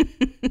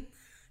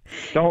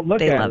 Don't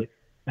look at it.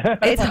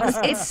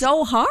 It's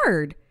so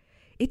hard.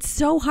 It's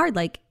so hard.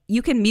 Like,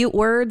 you can mute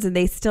words and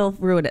they still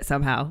ruin it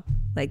somehow.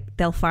 Like,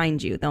 they'll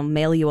find you. They'll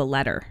mail you a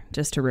letter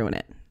just to ruin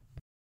it.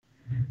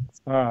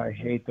 Oh, I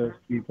hate those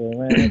people,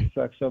 man. It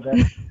sucks so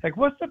bad. Like,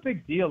 what's the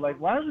big deal? Like,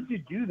 why would you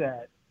do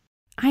that?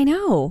 I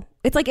know.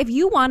 It's like, if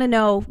you want to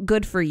know,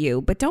 good for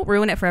you, but don't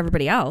ruin it for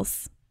everybody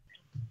else.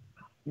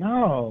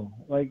 No,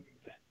 like,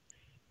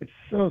 it's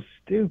so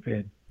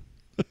stupid.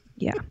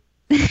 Yeah.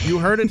 You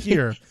heard it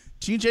here.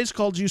 TJ's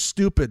called you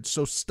stupid,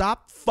 so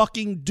stop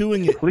fucking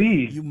doing it.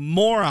 Please. You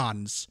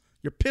morons.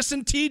 You're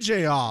pissing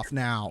TJ off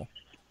now.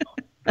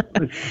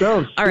 It's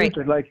so stupid. All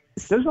right. Like,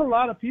 there's a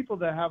lot of people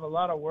that have a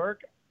lot of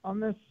work on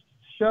this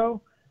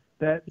show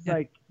that,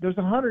 like, there's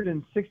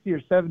 160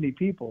 or 70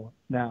 people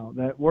now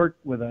that work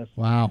with us.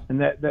 Wow.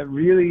 And that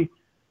really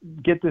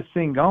get this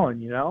thing going,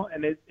 you know?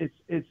 And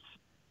it's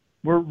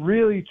we're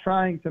really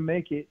trying to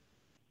make it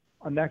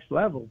a next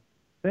level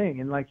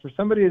thing. And, like, for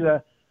somebody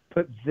to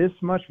put this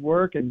much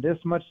work and this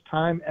much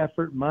time,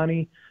 effort,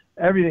 money,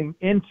 everything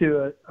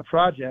into a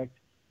project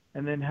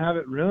and then have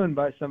it ruined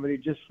by somebody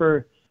just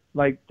for,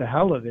 like, the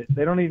hell of it.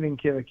 They don't even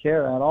give a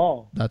care at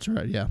all. That's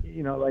right, yeah.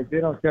 You know, like, they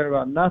don't care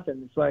about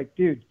nothing. It's like,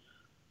 dude,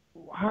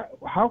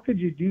 how could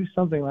you do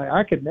something like,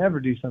 I could never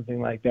do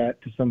something like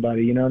that to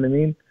somebody, you know what I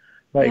mean?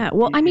 Like, yeah,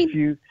 well, I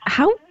mean,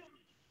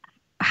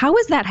 how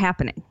is that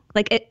happening?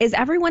 Like, is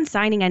everyone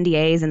signing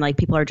NDAs and, like,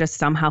 people are just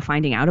somehow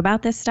finding out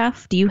about this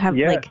stuff? Do you have,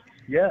 like...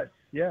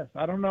 Yes.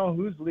 I don't know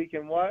who's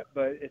leaking what,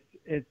 but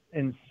it's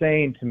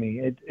insane to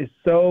me. It's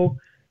so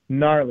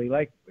gnarly.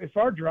 Like, if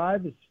our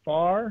drive is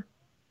far,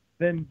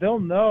 then they'll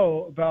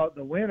know about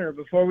the winner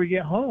before we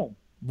get home.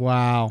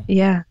 Wow.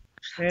 Yeah.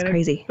 And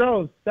crazy. It's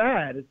so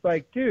sad. It's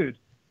like, dude,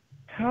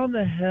 how in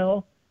the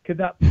hell could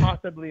that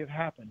possibly have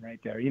happened right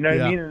there? You know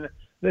what I mean? And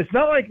it's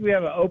not like we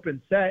have an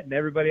open set and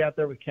everybody out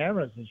there with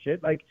cameras and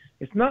shit. Like,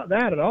 it's not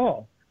that at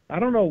all. I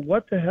don't know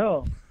what the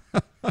hell.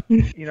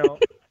 You know,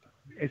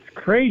 it's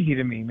crazy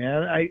to me,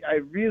 man. I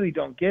really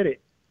don't get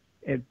it.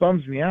 It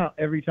bums me out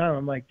every time.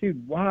 I'm like,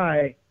 dude,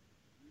 why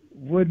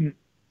would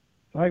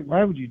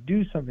you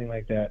do something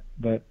like that?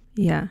 But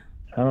yeah,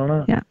 I don't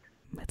know. Yeah,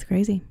 that's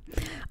crazy.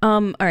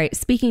 All right.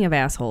 Speaking of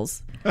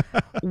assholes,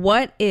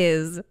 what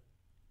is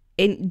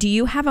do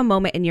you have a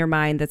moment in your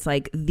mind that's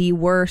like the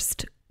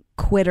worst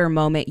quitter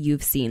moment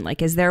you've seen?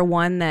 Like, is there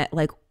one that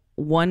like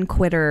one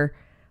quitter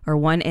or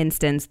one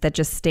instance that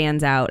just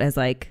stands out as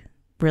like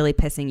really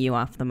pissing you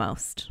off the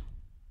most?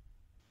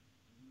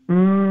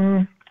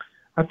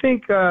 I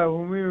think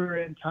when we were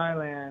in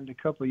Thailand a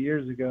couple of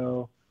years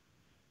ago,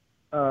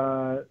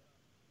 I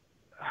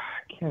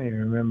can't even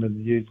remember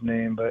the dude's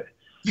name, but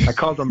I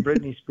called him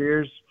Britney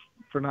Spears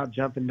for not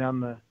jumping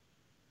down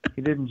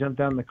he didn't jump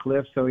down the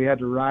cliff, so he had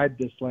to ride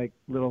this like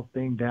little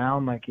thing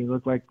down, like he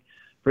looked like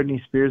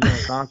Britney Spears in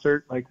a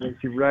concert, like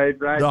she ride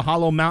the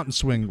Hollow Mountain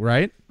Swing,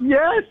 right?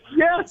 Yes.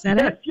 Is that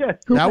it? Yes.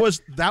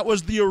 That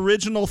was the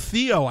original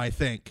Theo, I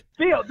think.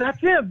 Theo, that's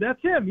him.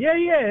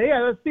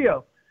 Yeah, that's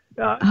Theo.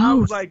 I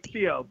was like,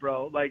 Theo,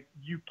 bro, like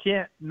you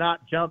can't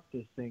not jump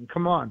this thing.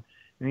 Come on.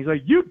 And he's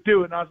like, you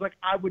do it. And I was like,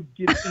 I would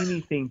give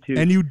anything to.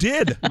 And you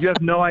did. You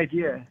have no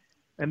idea.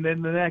 And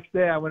then the next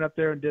day I went up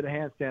there and did a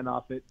handstand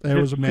off it. It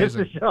was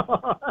amazing.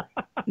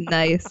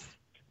 Nice.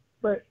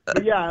 But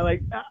yeah,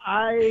 like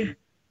I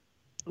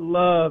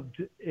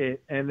loved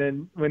it. And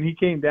then when he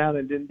came down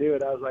and didn't do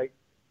it, I was like,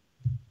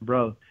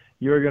 bro,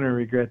 you're going to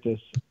regret this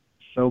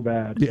so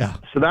bad. Yeah.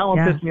 So that one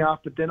pissed me off.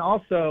 But then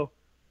also,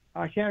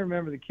 I can't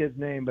remember the kid's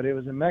name, but it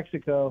was in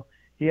Mexico.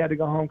 He had to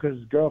go home because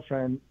his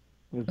girlfriend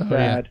was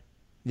bad.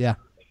 Yeah.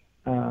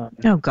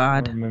 Oh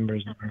God. I don't remember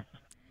his name.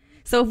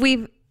 So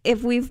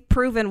if we've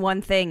proven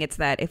one thing, it's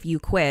that if you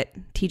quit,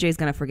 TJ's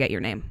gonna forget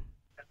your name.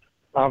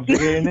 I'll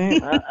forget your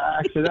name.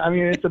 I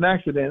mean, it's an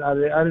accident. I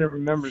didn't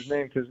remember his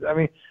name because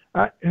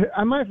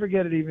I might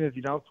forget it even if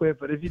you don't quit.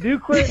 But if you do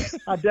quit,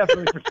 I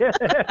definitely forget.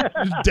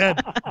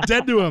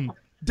 Dead to him.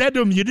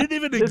 You didn't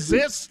even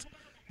exist.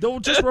 They'll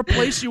just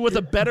replace you with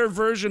a better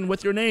version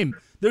with your name.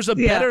 There's a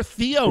better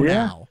Theo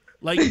now.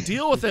 Like,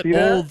 deal with it,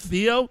 old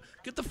Theo.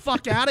 Get the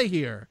fuck out of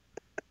here.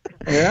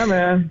 Yeah,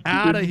 man.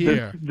 Out of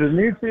here. The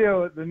new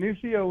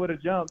Theo would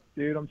have jumped,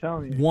 dude. I'm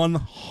telling you.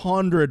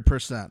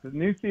 100%. The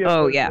new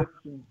Theo. Did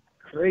some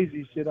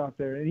crazy shit out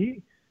there, and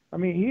he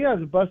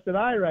has a busted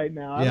eye right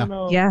now. I don't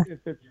know if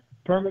it's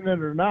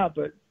permanent or not,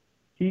 but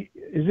is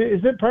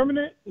it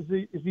permanent?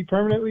 Is he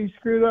permanently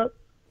screwed up?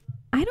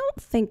 I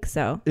don't think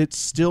so. It's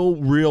still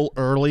real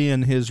early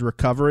in his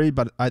recovery,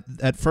 but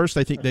at first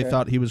I think they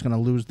thought he was going to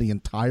lose the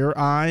entire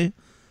eye,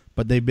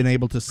 but they've been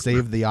able to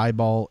save the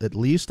eyeball at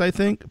least, I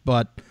think.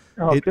 But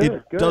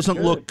it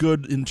doesn't look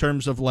good in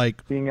terms of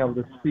like being able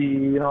to see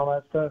and all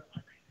that stuff.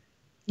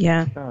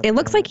 Yeah. It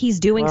looks like he's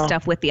doing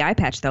stuff with the eye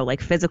patch, though, like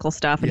physical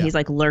stuff, and he's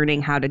like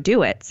learning how to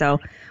do it. So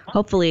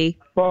hopefully,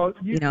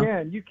 you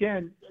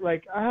can.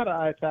 Like, I had an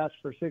eye patch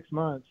for 6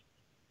 months.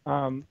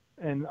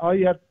 And all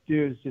you have to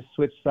do is just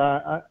switch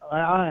sides.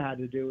 I had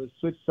to do was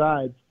switch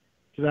sides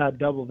because I had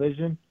double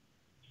vision.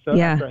 So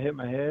after I hit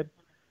my head,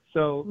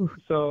 so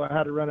I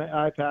had to run an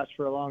eye patch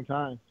for a long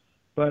time.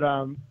 But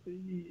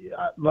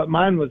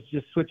mine was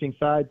just switching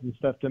sides and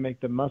stuff to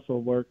make the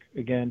muscle work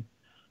again.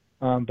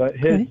 But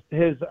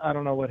his I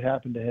don't know what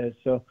happened to his.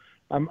 So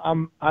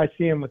I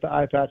see him with the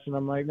eye patch and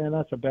I'm like, man,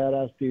 that's a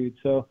badass dude.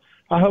 So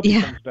I hope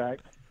he comes back.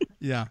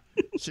 Yeah.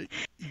 So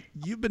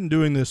you've been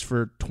doing this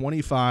for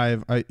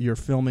 25. You're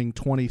filming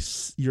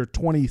your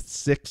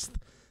 26th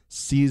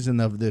season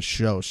of this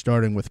show,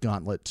 starting with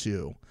Gauntlet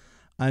 2.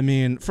 I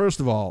mean, first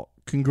of all,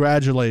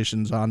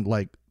 congratulations on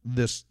like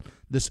this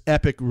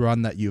epic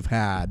run that you've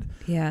had.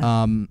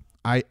 Yeah.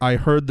 I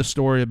heard the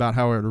story about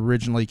how it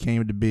originally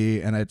came to be,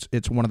 and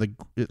it's one of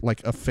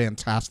a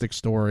fantastic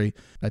story.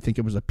 I think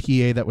it was a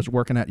PA that was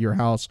working at your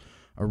house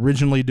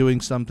originally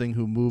doing something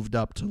who moved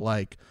up to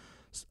like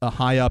a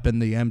high up in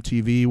the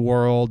MTV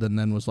world and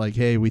then was like,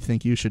 hey, we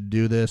think you should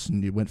do this,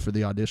 and you went for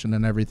the audition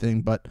and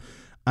everything. But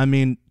I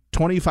mean,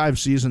 25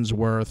 seasons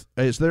worth.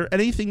 Is there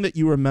anything that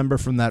you remember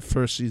from that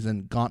first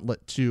season,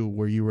 Gauntlet 2,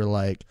 where you were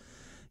like,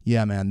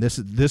 yeah, man, this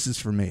is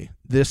for me.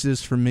 This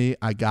is for me.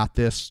 I got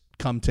this.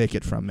 Come take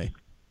it from me.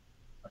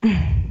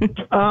 I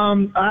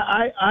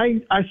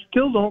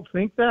still don't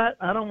think that.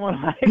 I don't want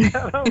to.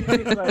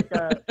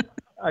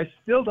 I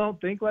still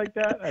don't think like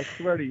that. I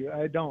swear to you,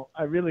 I don't.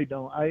 I really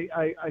don't.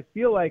 I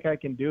feel like I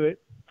can do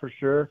it for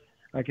sure.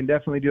 I can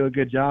definitely do a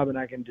good job, and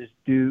I can just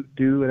do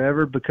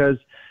whatever because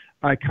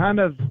I kind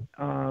of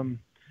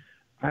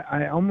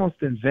I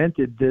almost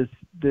invented this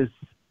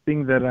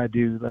thing that I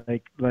do,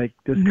 like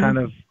this kind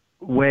of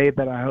way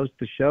that I host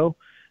the show,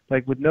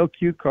 like with no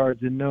cue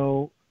cards and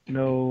no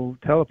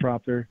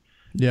teleprompter.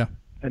 Yeah.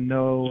 And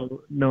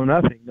no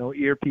nothing, no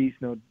earpiece,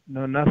 no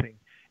nothing.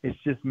 It's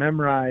just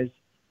memorize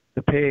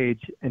the page,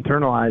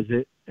 internalize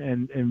it,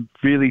 and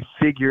really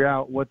figure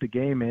out what the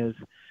game is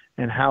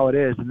and how it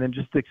is, and then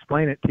just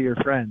explain it to your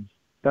friends.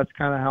 That's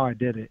kind of how I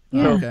did it.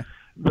 Yeah.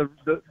 So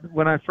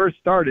when I first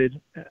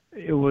started,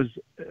 it was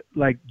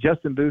like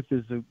Justin Booth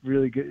is a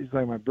really good. He's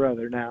like my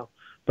brother now,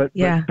 but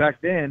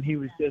back then he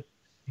was just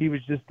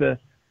the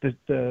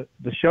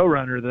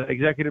showrunner, the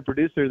executive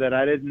producer that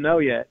I didn't know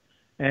yet,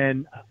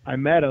 and I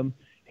met him.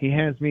 He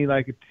hands me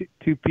like a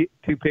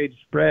two-page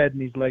spread,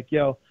 and he's like,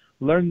 yo,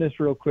 learn this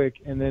real quick,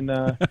 and then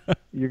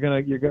you're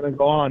gonna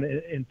go on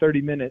in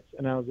 30 minutes.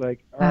 And I was like,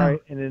 all right.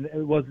 And then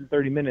it wasn't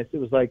 30 minutes; it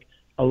was like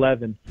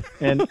 11,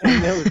 and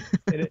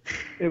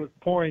it was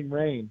pouring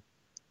rain.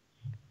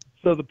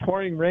 So the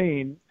pouring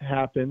rain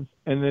happens,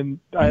 and then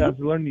I have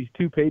to learn these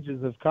 2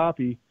 pages of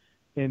copy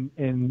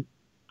in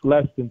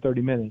less than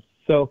 30 minutes.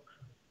 So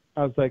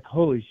I was like,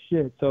 holy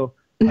shit. So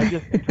I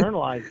just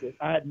internalized it.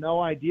 I had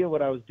no idea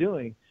what I was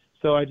doing.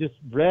 So I just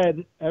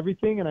read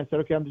everything, and I said,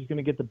 okay, I'm just going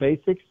to get the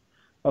basics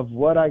of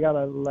what I got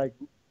to, like,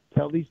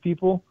 tell these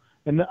people.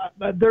 And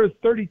there was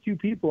 32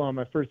 people on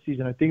my first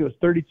season. I think it was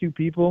 32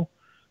 people.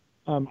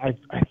 I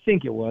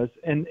think it was.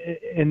 And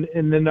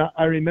then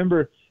I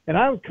remember, and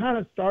I was kind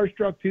of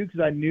starstruck, too, because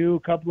I knew a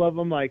couple of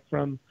them, like,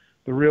 from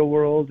the real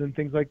world and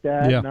things like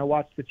that. Yeah. And I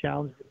watched the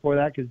challenge before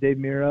that because Dave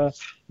Mira,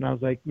 and I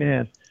was like,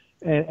 man.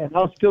 And I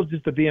was still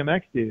just a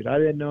BMX dude. I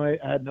had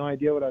no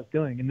idea what I was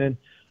doing. And then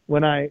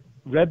when I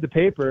read the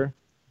paper,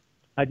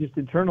 I just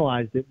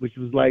internalized it, which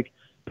was like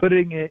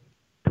putting it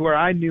to where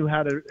I knew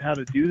how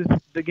to do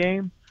the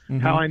game,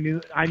 how I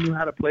knew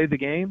how to play the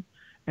game.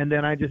 And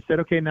then I just said,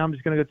 okay, now I'm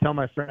just going to go tell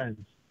my friends.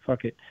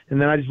 Fuck it.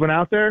 And then I just went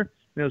out there, and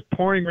it was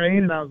pouring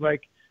rain, and I was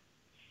like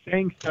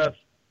saying stuff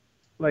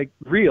like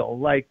real,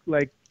 like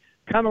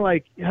kind of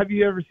like, have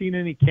you ever seen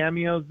any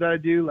cameos that I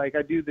do? Like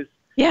I do this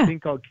thing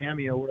called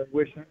Cameo where I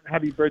wish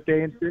happy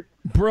birthday and shit.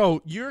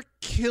 Bro, you're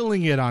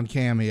killing it on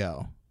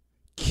Cameo.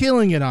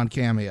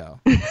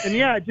 And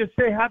yeah, I just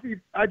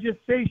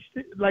say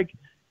shit, like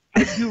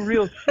I do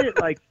real shit.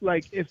 Like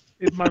if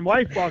my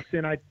wife walks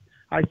in, I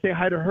say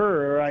hi to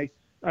her, or I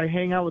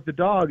hang out with the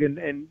dog,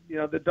 and you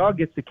know the dog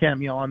gets the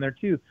cameo on there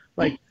too.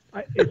 Like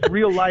it's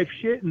real life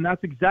shit, and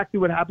that's exactly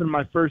what happened in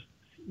my first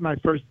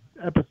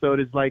episode.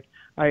 Is like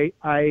I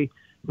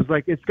was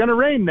like, it's gonna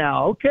rain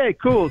now. Okay,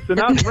 cool. So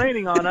now it's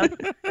raining on us,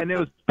 and it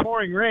was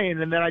pouring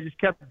rain, and then I just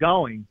kept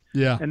going.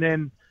 Yeah. And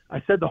then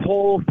I said the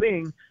whole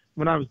thing.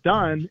 When I was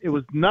done, it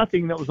was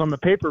nothing that was on the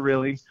paper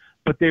really,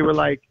 but they were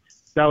like,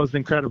 that was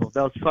incredible.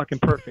 That was fucking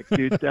perfect,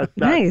 dude. That's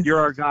nice.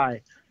 You're our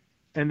guy.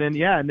 And then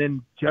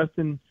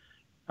Justin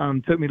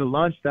took me to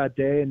lunch that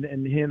day,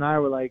 and he and I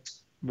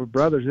we're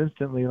brothers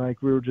instantly,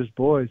 like we were just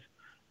boys.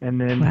 And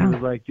then he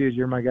was like, dude,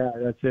 you're my guy.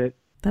 That's it.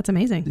 That's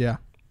amazing. Yeah.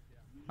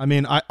 I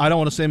mean, I don't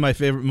want to say my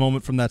favorite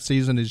moment from that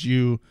season is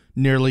you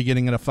nearly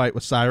getting in a fight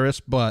with Cyrus,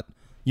 but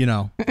you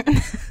know,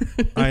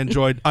 I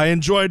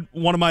enjoyed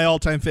one of my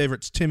all-time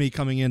favorites, Timmy,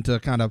 coming in to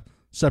kind of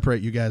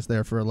separate you guys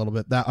there for a little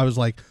bit. That I was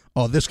like,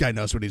 oh, this guy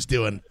knows what he's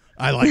doing.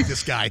 I like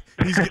this guy.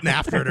 He's getting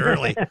after it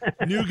early.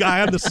 New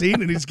guy on the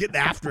scene, and he's getting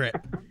after it.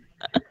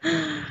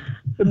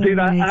 Dude,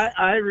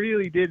 I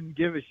really didn't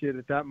give a shit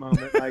at that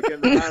moment. Like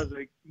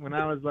when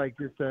I was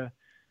just a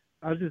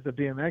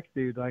BMX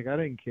dude. Like I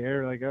didn't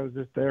care. Like I was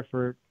just there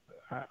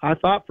I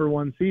thought for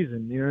one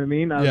season. You know what I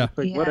mean? I was just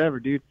like, whatever,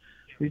 dude.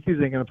 These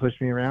dudes ain't gonna push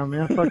me around,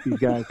 man. Fuck these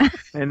guys.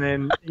 And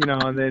then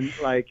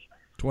like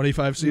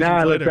 25 seasons now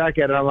I look later. back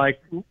at it, I'm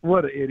like,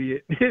 what an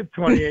idiot.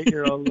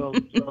 28-year-old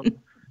little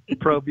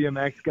pro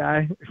BMX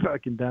guy,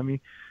 fucking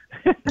dummy.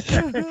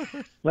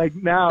 Like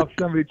now, if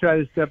somebody tried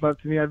to step up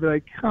to me, I'd be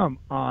like, come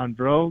on,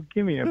 bro,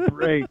 give me a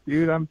break,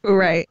 dude. I'm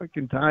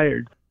fucking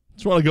tired.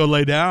 Just want to go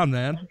lay down,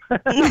 man.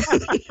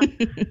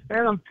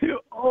 And I'm too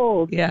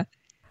old. Yeah.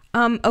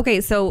 Okay,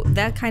 so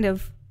that kind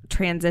of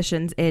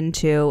transitions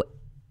into,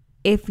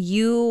 if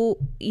you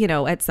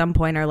at some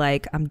point are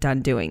like, I'm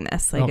done doing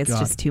this, like it's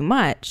just too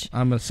much.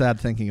 I'm sad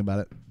thinking about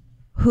it.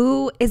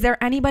 Who is there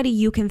anybody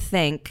you can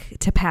think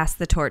to pass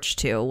the torch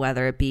to,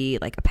 whether it be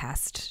like a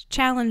past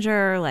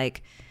challenger,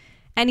 like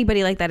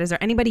anybody like that? Is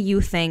there anybody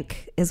you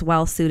think is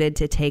well suited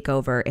to take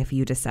over if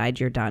you decide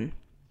you're done?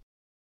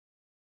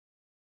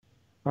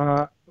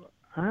 I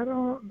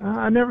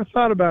never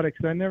thought about it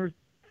because I never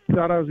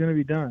thought I was going to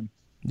be done.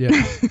 Yeah.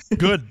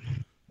 Good.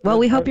 Well,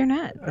 we hope you're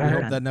not. I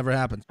hope that never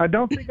happens. I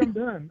don't think I'm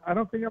done. I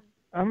don't think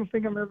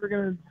I'm ever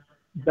gonna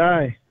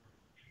die.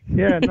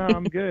 Yeah, no,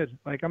 I'm good.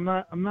 Like I'm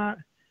not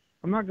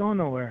going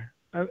nowhere.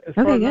 As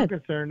far as I'm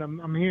concerned,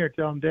 I'm here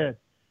till I'm dead.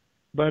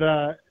 But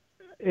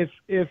if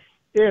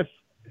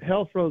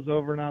hell froze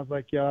over and I was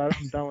like, yeah,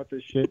 I'm done with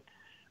this shit,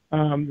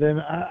 then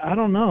I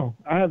don't know.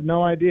 I have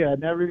no idea. I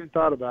never even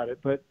thought about it.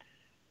 But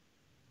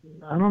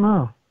I don't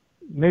know.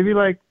 Maybe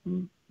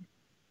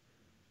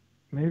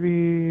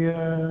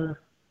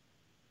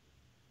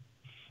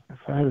if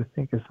I had to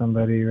think of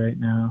somebody right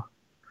now,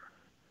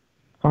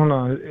 I don't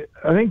know.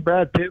 I think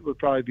Brad Pitt would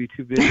probably be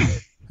too big.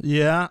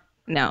 Yeah.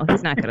 No,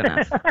 he's not good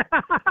enough.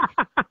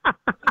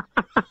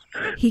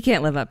 He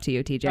can't live up to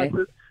you,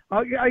 TJ.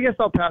 I guess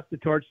I'll pass the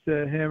torch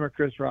to him or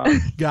Chris Rock.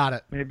 Got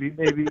it. Maybe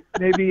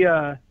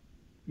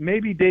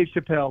Dave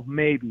Chappelle.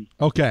 Maybe.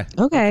 Okay.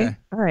 All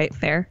right.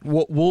 Fair.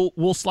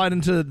 We'll slide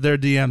into their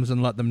DMs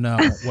and let them know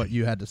what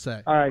you had to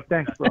say. All right.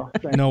 Thanks, bro.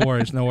 Thanks. No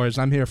worries.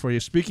 I'm here for you.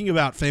 Speaking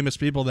about famous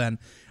people, then,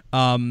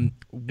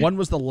 when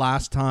was the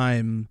last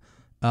time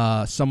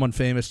someone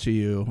famous to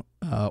you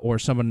or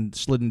someone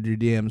slid into your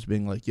DMs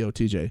being like, "Yo,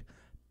 TJ,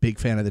 big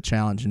fan of the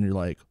challenge," and you're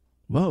like,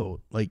 "Whoa,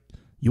 like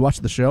you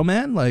watched the show,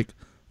 man? Like,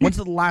 When's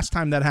the last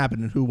time that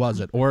happened, and who was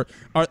it? Or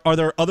are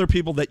there other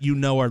people that you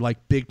know are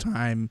like big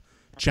time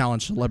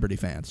challenge celebrity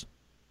fans?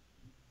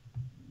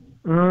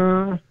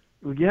 Yeah.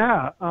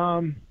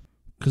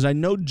 Because I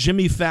know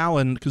Jimmy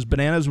Fallon, because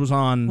Bananas was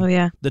on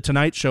the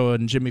Tonight Show,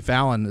 and Jimmy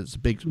Fallon is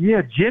big.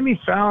 Yeah, Jimmy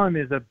Fallon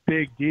is a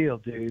big deal,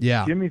 dude.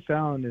 Yeah. Jimmy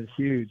Fallon is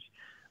huge.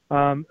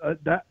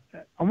 That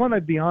I want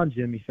to be on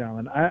Jimmy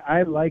Fallon.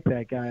 I like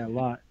that guy a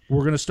lot.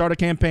 We're going to start a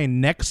campaign.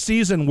 Next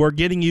season, we're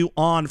getting you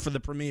on for the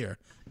premiere.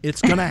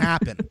 It's going to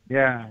happen.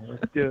 Yeah,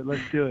 let's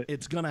do it.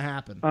 It's going to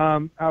happen.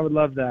 I would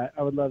love that.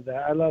 I love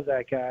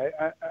that guy.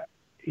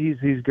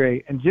 He's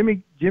great. And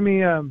Jimmy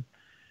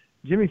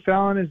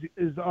Fallon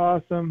is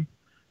awesome.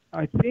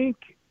 I think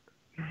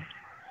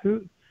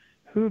who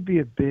would be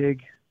a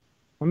big.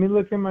 Let me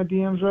look at my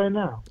DMs right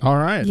now. All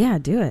right. Yeah,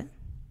 do it.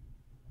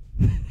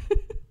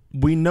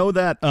 We know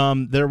that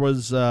there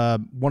was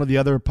one of the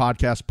other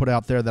podcasts put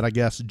out there that I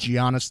guess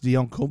Giannis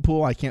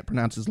Antetokounmpo, I can't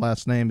pronounce his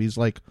last name. He's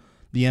like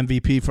the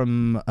MVP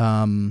from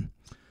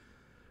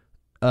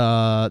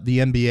the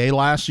NBA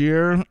last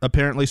year.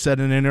 Apparently said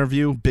in an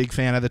interview, big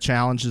fan of the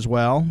challenge as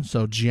well.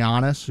 So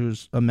Giannis,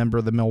 who's a member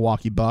of the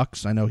Milwaukee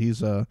Bucks, I know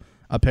he's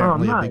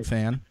apparently a big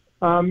fan.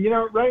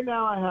 Right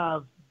now I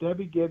have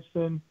Debbie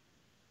Gibson.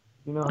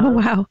 You know her? Oh,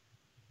 wow.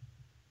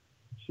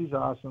 She's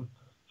awesome.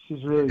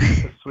 She's really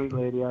a sweet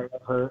lady. I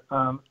love her.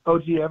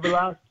 OG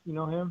Everlast, you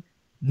know him?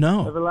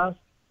 No.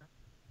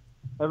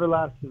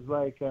 Everlast is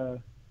like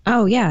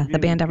Oh, yeah, the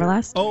band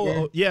Everlast.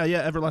 Oh, yeah,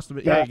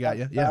 Everlast. Yeah,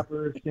 yeah.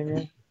 Rapper,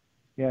 singer.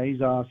 Yeah,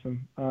 he's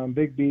awesome.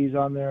 Big B's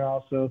on there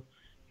also.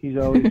 He's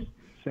always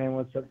saying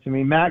what's up to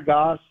me. Matt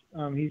Goss,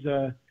 he's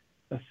a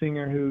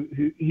singer who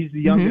he's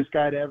the youngest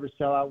guy to ever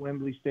sell out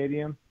Wembley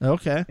Stadium.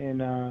 Okay. In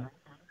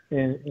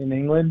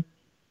England.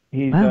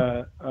 He's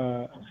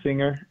a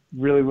singer,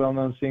 really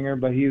well-known singer,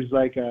 but he was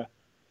like a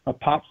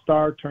pop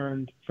star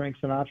turned Frank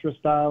Sinatra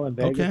style in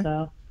Vegas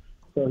now.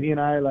 So he and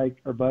I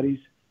are buddies.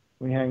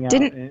 We hang out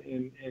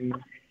in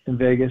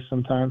Vegas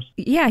sometimes.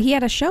 Yeah, he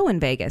had a show in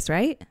Vegas,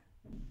 right?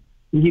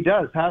 He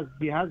does.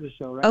 He has a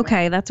show right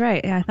Okay, now. that's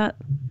right. Yeah, I thought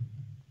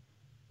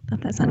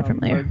that sounded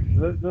familiar.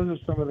 Those are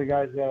some of the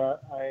guys that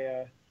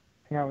I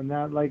hang out with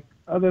now. Like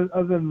other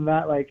than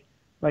that, like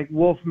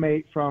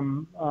Wolfmate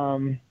from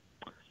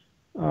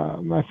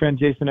my friend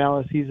Jason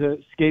Ellis. He's a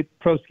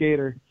pro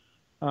skater.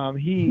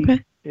 He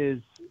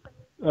is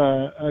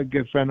a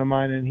good friend of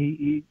mine, and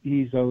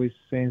he's always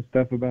saying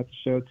stuff about the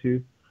show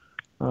too.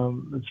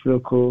 It's real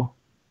cool.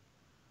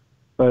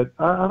 But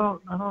I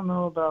don't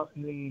know about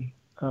any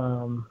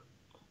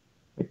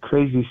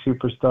crazy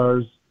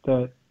superstars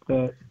that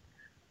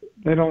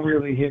they don't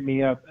really hit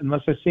me up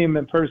unless I see them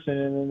in person,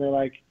 and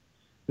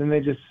then they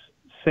just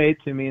say it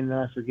to me, and then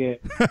I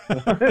forget.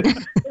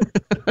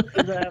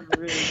 Because I have a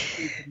really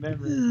decent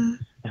memory.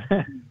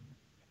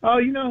 Oh,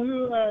 you know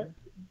who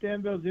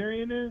Dan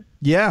Bilzerian is?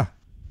 Yeah.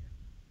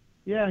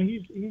 Yeah,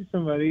 he's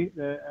somebody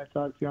that I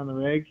talk to on the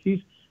reg.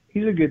 He's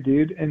a good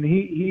dude, and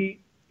he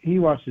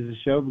watches the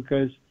show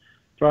because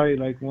probably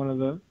like one of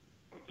the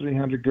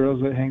 300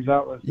 girls that hangs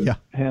out with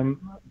him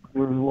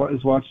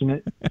is watching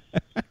it.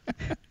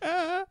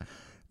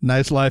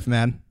 Nice life,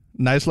 man.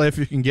 Nice life if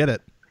you can get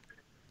it.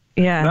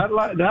 Yeah.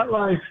 That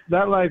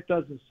life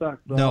doesn't suck,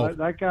 bro. No.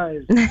 That guy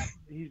is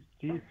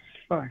he's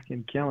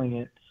fucking killing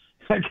it.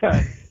 That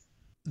guy.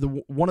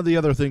 One of the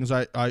other things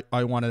I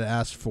wanted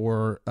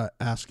to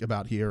ask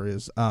about here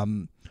is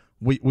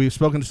we've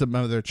spoken to some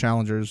other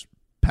challengers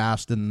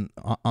past and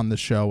on the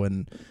show,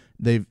 and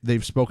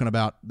they've spoken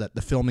about that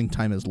the filming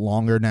time is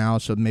longer now,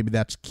 so maybe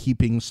that's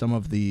keeping some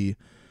of the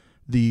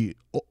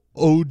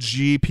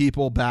OG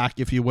people back,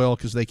 if you will,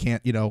 because they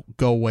can't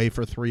go away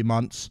for 3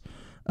 months,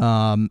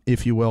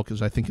 if you will,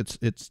 because I think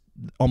it's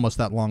almost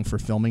that long for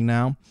filming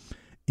now.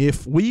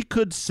 If we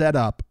could set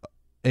up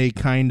a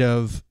kind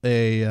of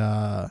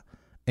a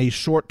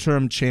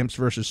short-term Champs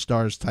versus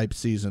Stars type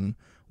season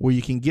where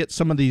you can get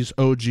some of these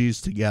OGs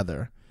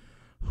together,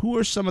 who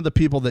are some of the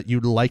people that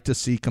you'd like to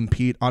see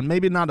compete on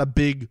maybe not a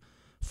big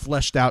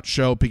fleshed out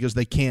show because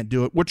they can't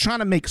do it? We're trying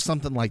to make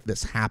something like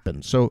this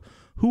happen. So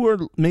who are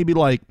maybe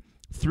like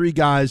 3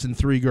 guys and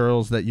 3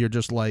 girls that you're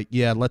just like,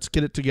 yeah, let's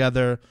get it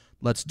together.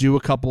 Let's do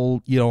a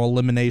couple,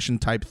 elimination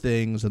type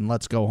things, and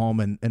let's go home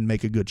and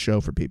make a good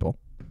show for people.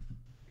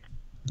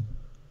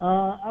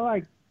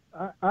 I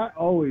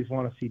always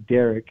want to see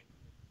Derek.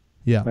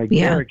 Yeah.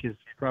 Derek is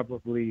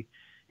probably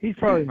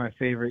my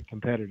favorite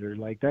competitor.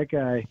 Like that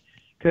guy,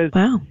 because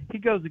he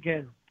goes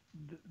against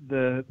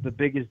the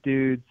biggest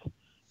dudes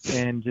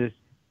and just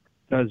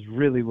does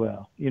really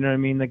well. You know what I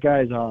mean? The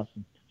guy's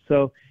awesome.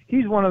 So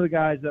he's one of the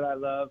guys that I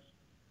love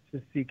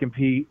to see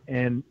compete,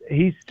 and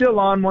he's still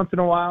on once in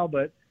a while,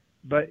 but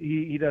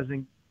he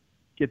doesn't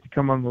get to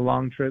come on the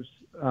long trips,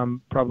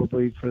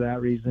 probably for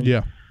that reason.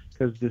 Yeah.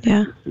 Because this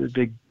is a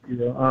big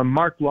deal.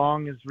 Mark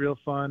Long is real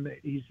fun.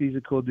 He's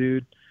a cool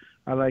dude.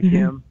 I like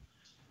him.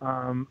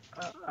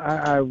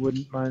 I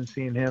wouldn't mind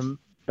seeing him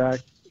back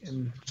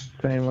and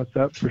saying what's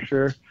up for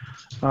sure.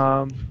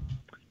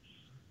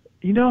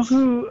 You know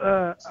who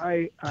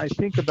I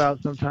think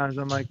about sometimes?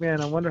 I'm like,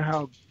 man, I wonder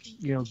how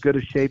good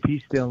a shape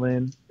he's still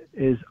in.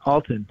 Is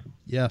Alton?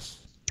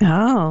 Yes.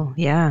 Oh,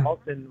 yeah.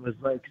 Alton was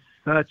like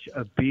such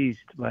a beast.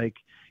 Like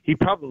he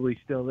probably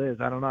still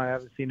is. I don't know. I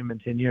haven't seen him in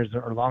 10 years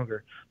or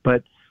longer.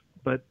 But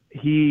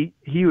he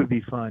would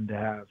be fun to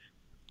have.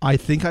 I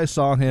think I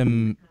saw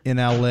him in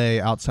LA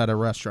outside a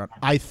restaurant.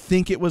 I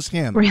think it was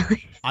him.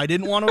 Really? I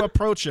didn't want to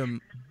approach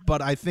him,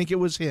 but I think it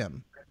was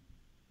him.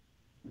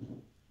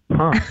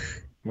 Huh.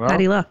 Well,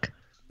 How'd he look?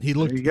 He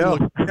looked. There you go.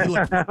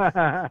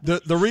 The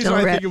reason Still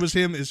I think ripped. it was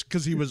him is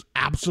because he was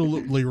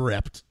absolutely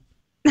ripped.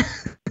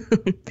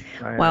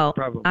 Well,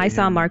 probably I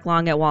saw him. Mark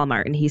Long at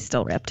Walmart, and he's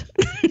still ripped.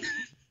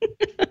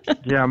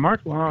 Yeah, Mark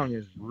Long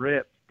is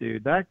ripped,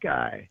 dude. That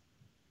guy,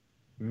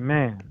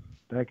 man,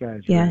 that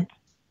guy's Yeah. ripped.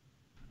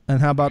 And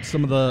how about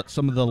some of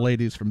the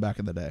ladies from back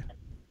in the day?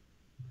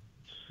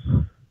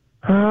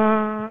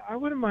 I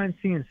wouldn't mind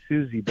seeing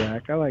Susie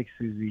back. I like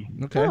Susie.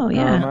 Okay. Oh,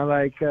 yeah. I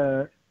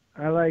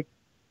like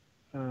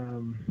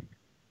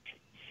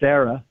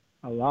Sarah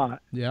a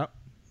lot. Yeah.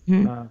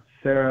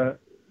 Sarah,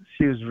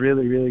 she was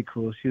really, really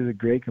cool. She was a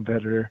great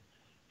competitor,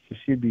 so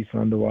she'd be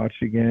fun to watch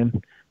again.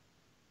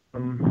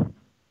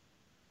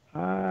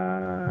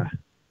 I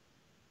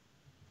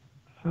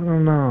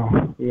don't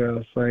know who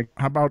else. Like,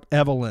 How about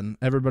Evelyn?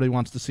 Everybody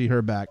wants to see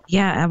her back.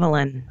 Yeah,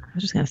 Evelyn. I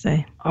was just going to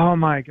say. oh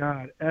my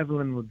God,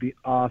 Evelyn would be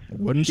awesome.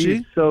 Wouldn't She's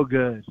she? so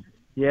good.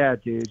 Yeah,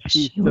 dude.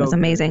 She's She was so good.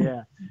 amazing.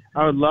 Yeah,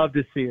 I would love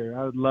to see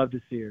her.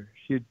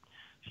 She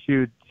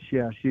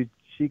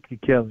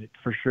could kill it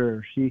for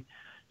sure. She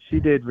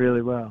did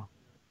really well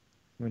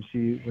when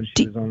she was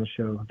on the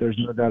show. There's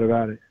no doubt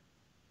about it.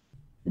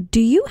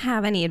 Do you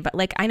have any advice?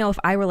 Like, I know if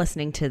I were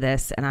listening to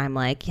this and I'm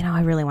like,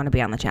 I really want to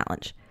be on the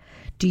challenge.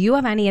 Do you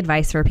have any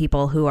advice for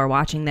people who are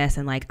watching this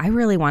and like, I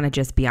really want to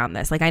just be on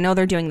this? Like, I know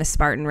they're doing the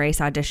Spartan race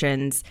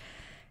auditions,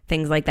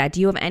 things like that. Do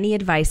you have any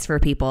advice for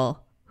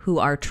people who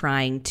are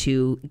trying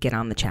to get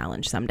on the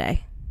challenge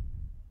someday?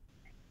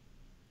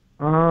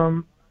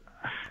 Man,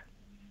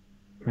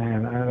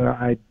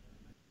 I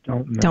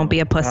don't know. Don't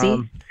be a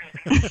pussy.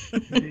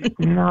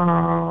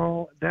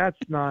 No, that's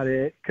not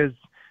it. Because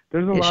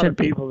there's a It lot should of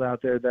be. people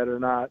out there that are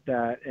not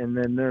that, and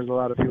then there's a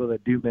lot of people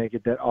that do make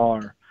it that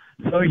are.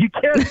 So you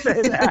can't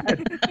say that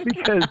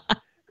because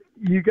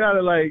you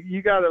gotta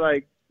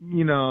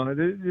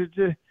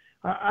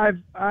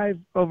I've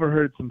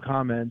overheard some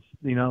comments,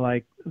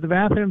 like the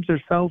bathrooms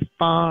are so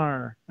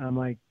far. I'm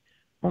like,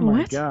 oh my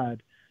What?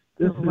 God,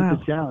 this is wow.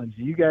 the challenge.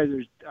 You guys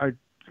are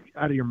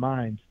out of your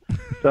minds.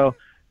 So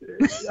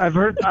I've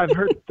heard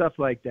stuff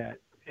like that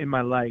in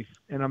my life,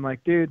 and I'm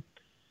like, dude.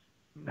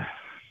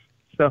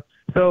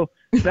 So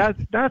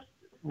that's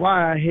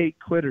why I hate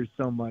quitters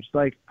so much.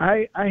 Like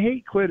I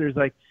hate quitters.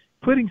 Like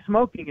quitting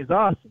smoking is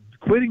awesome.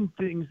 Quitting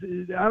things,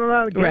 I don't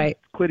know against Right.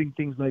 quitting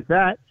things like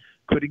that.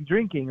 Quitting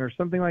drinking or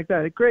something like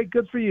that. Great,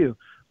 good for you.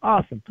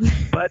 Awesome.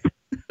 But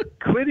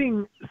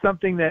quitting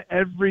something that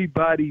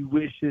everybody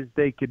wishes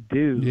they could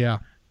do. Yeah.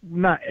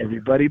 Not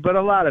everybody, but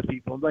a lot of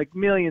people, like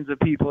millions of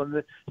people,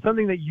 and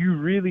something that you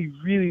really,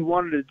 really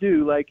wanted to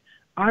do. Like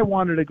I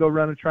wanted to go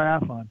run a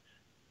triathlon.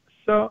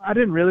 So I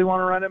didn't really want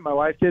to run it. My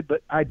wife did,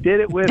 but I did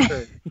it with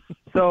her.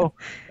 So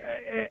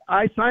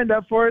I signed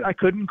up for it. I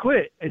couldn't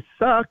quit. It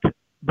sucked,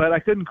 but I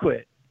couldn't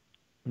quit.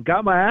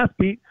 Got my ass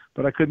beat,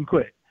 but I couldn't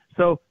quit.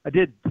 So I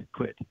did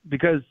quit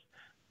because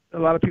a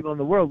lot of people in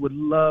the world would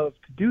love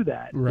to do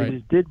that. Right. They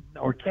just didn't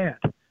or can't.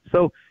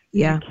 So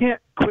Yeah. you can't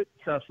quit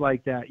stuff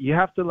like that. You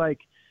have to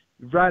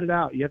ride it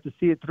out. You have to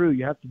see it through.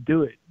 You have to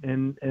do it,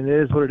 and it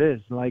is what it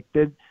is. Like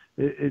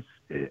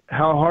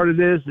how hard it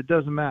is, it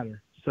doesn't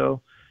matter.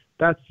 So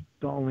that's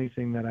the only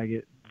thing that I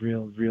get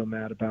real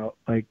mad about,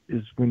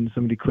 is when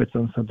somebody quits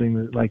on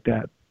something like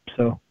that.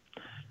 So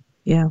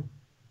Yeah,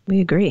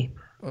 we agree.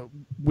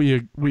 We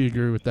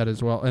agree with that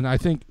as well. And I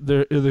think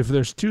if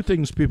there's two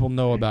things people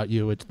know about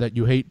you, it's that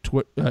you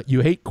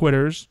hate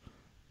quitters,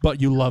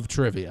 but you love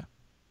trivia.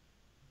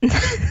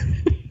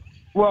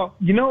 Well,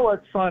 you know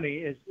what's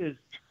funny is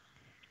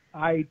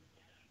I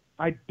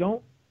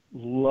don't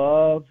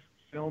love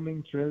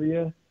filming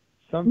trivia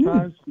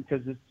sometimes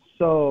because it's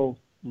so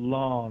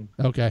long.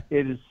 Okay.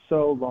 It is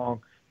so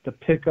long. The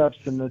pickups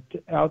and the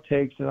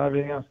outtakes and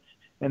everything else,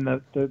 and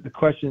the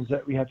questions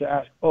that we have to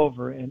ask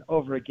over and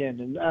over again,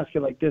 and ask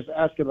it like this,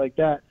 ask it like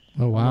that.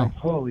 Oh wow. I'm like,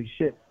 holy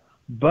shit!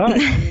 But I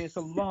mean, it's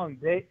a long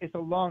day. It's a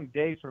long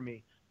day for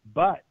me,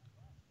 but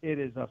it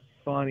is a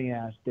funny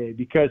ass day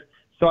because.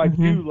 So I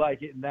do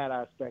like it in that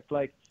aspect.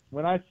 Like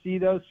when I see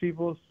those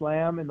people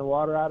slam in the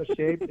water out of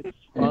shape, it's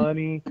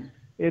funny.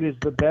 It is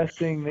the best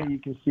thing that you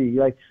can see.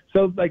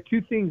 So two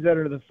things that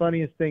are the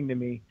funniest thing to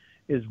me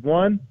is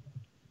one,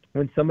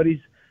 when somebody's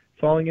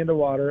falling into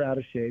water out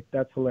of shape,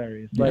 that's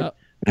hilarious. Yep.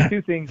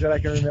 Two things that I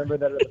can remember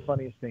that are the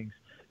funniest things.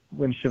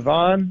 When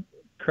Siobhan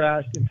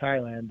crashed in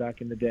Thailand back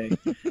in the day,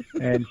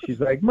 and she's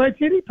like, my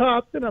titty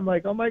popped, and I'm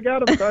like, oh my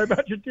God, I'm sorry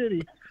about your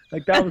titty.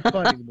 Like that was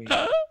funny to me.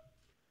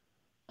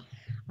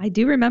 I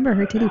do remember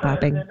her titty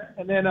popping.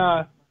 And then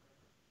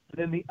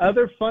the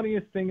other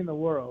funniest thing in the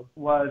world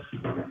was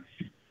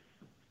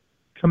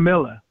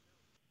Camilla,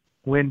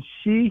 when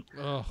she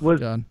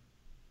was, God.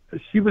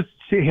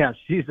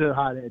 she's a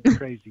hothead,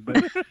 crazy,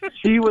 but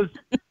she was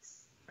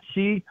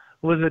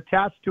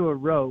attached to a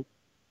rope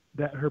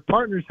that her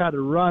partners had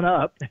to run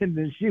up, and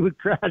then she would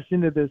crash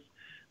into this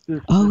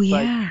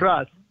like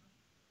truss.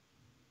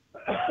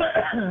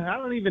 I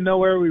don't even know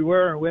where we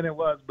were or when it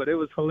was, but it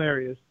was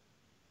hilarious.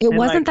 It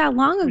wasn't that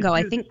long ago,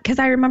 I think, because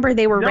I remember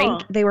they were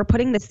ranked. They were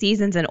putting the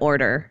seasons in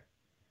order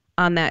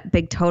on that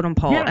big totem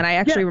pole, and I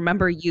actually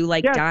remember you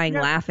dying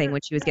laughing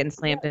when she was getting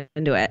slammed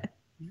into it.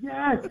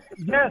 Yes,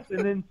 and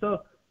then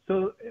so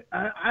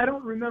I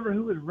don't remember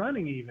who was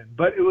running even,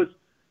 but it was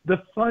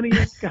the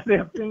funniest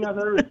goddamn thing I've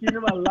ever seen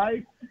in my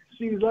life.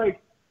 She's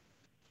like,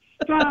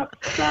 stop,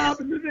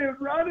 and then they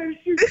run and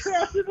she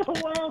crashes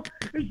the wall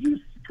and she's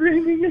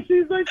screaming and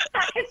she's like,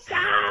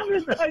 stop,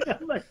 and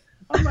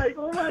I'm like,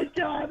 oh my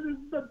God, this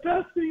is the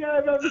best thing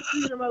I've ever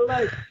seen in my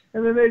life.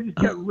 And then they just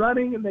kept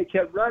running and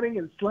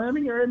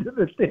slamming her into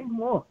the thing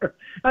more.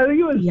 I think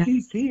it was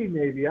TT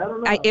maybe. I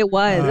don't know. It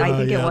was. I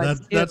think it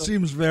was. That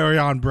seems very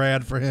on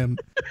brand for him.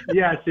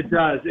 Yes, it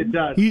does. It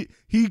does.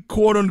 He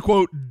quote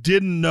unquote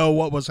didn't know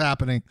what was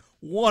happening.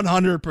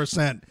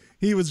 100%.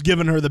 He was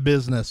giving her the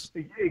business.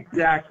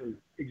 Exactly.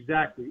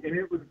 And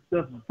it was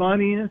the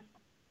funniest.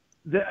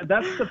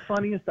 That's the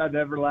funniest I've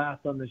ever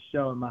laughed on this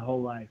show in my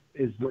whole life,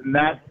 is when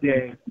that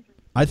day.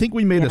 I think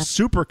we made a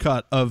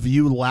supercut of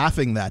you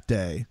laughing that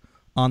day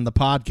on the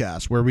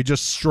podcast where we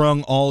just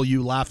strung all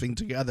you laughing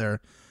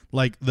together,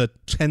 like the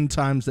 10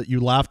 times that you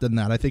laughed in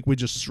that. I think we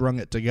just strung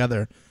it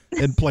together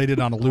and played it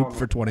on a loop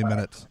for 20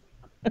 minutes.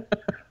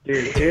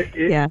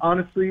 Dude,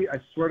 honestly, I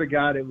swear to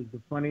God, it was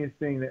the funniest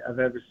thing that I've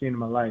ever seen in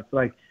my life.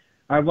 Like,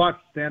 I watch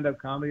stand-up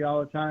comedy all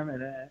the time,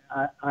 and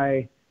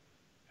I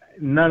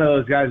none of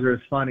those guys are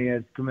as funny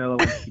as Camilla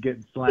when she's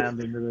getting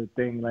slammed into the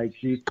thing. Like,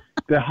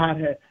 the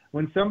hothead.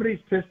 When somebody's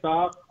pissed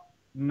off,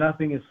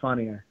 nothing is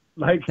funnier.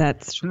 Like,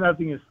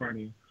 nothing is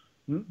funny.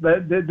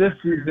 This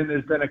season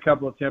there's been a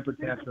couple of temper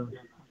tantrums.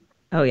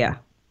 Oh yeah.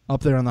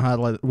 Up there on the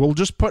highlight. We'll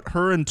just put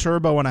her and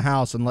Turbo in a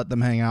house and let them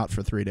hang out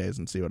for 3 days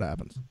and see what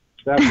happens.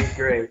 That'd be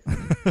great.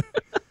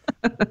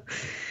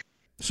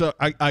 So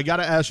I got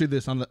to ask you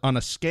this on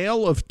a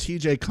scale of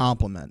TJ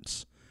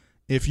compliments.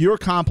 If you're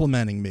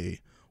complimenting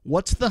me,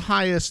 what's the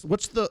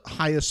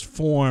highest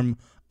form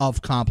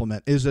of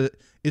compliment? Is it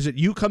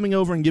you coming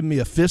over and giving me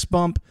a fist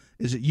bump?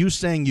 Is it you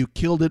saying you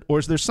killed it? Or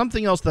is there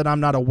something else that I'm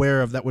not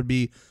aware of that would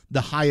be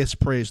the highest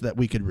praise that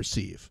we could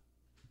receive?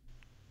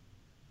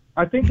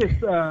 I think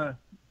it's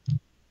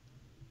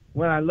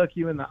when I look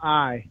you in the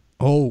eye.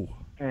 Oh.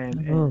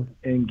 And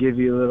give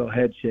you a little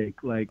head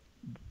shake. Like,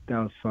 that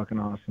was fucking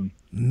awesome.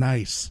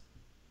 Nice.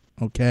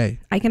 Okay.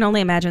 I can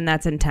only imagine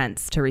that's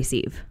intense to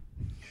receive.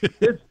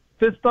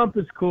 Fist bump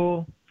is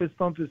cool. You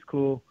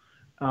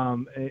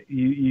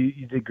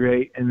did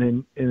great, and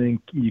then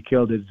you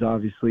killed it.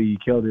 Obviously, you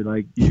killed it.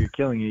 Like, you're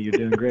killing it. You're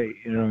doing great.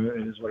 You know,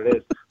 it is what it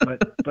is.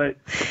 But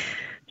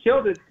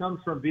killed it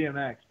comes from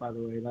BMX, by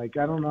the way. Like,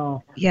 I don't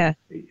know. Yeah.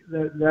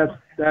 That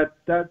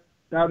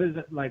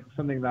isn't like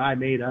something that I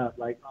made up.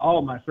 Like,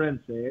 all my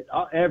friends say it.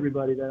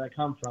 Everybody that I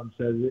come from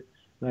says it.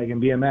 Like,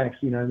 in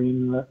BMX, you know what I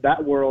mean?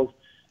 That world,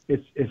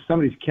 if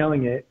somebody's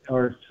killing it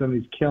or if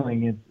somebody's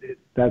killing it,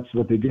 that's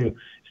what they do.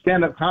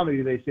 Stand-up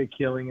comedy, they say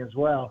killing as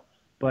well.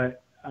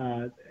 But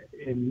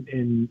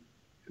in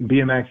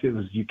BMX, it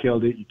was you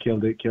killed it.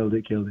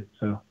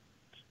 So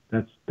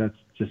that's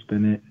just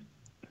been it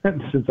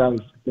since I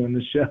was doing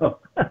the show.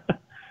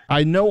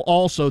 I know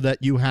also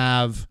that you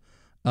have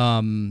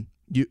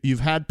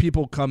you've had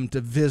people come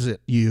to visit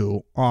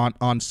you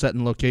on set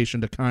and location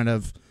to kind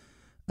of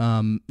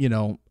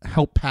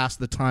help pass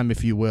the time,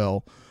 if you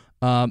will.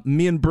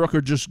 Me and Brooke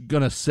are just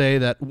gonna say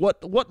that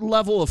what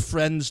level of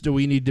friends do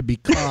we need to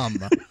become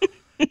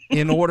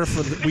in order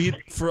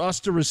for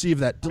us to receive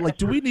that? Like,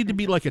 do we need to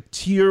be like a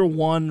tier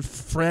 1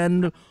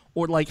 friend,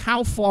 or like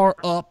how far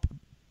up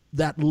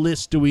that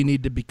list do we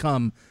need to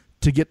become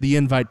to get the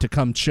invite to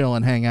come chill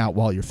and hang out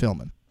while you're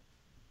filming?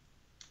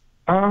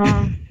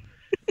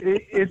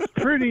 It's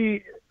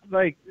pretty.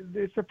 Like,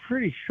 it's a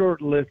pretty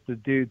short list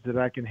of dudes that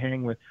I can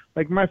hang with.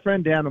 Like, my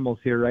friend Danimal's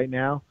here right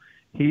now.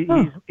 He's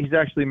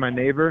actually my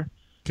neighbor.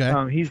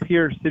 Okay. He's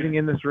here sitting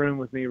in this room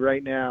with me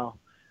right now,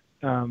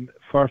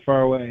 far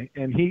away.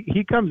 And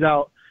he comes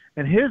out,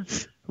 and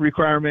his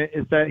requirement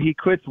is that he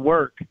quits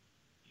work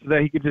so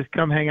that he could just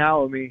come hang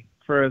out with me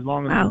for as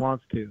long as he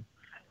wants to.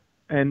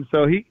 And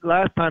so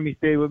last time he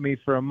stayed with me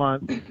for a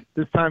month.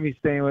 This time he's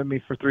staying with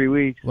me for 3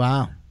 weeks.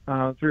 Wow. 3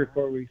 or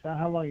 4 weeks.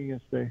 How long are you going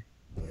to stay?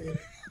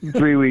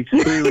 3 weeks.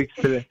 3 weeks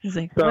today. He's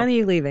like, when are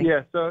you leaving?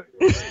 Yeah. So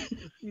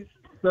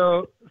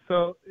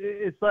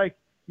it's like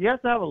you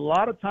have to have a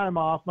lot of time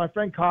off. My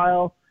friend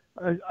Kyle,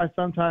 I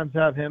sometimes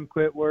have him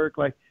quit work.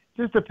 Like,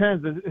 it just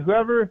depends.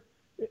 Whoever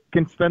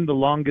can spend the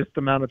longest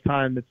amount of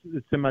time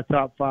that's in my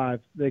top 5,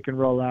 they can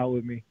roll out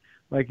with me.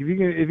 Like, if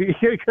you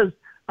because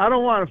I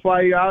don't want to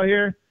fly you out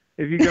here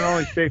if you can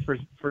only stay for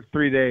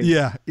 3 days.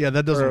 Yeah,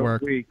 that doesn't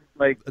work. Week.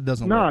 Like, it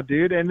doesn't work. work.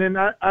 Dude. And then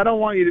I don't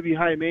want you to be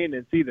high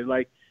maintenance either.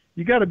 Like,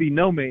 you got to be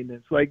no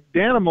maintenance. Like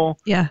Danimal,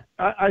 Yeah.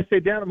 I say,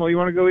 Danimal, you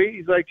want to go eat?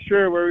 He's like,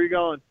 sure. Where are we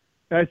going?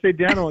 And I say,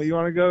 Danimal, you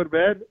want to go to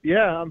bed?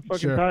 Yeah, I'm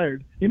fucking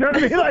tired. You know what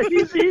I mean? Like,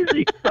 he's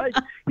easy. Like,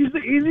 he's the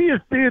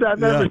easiest dude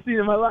I've ever seen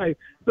in my life.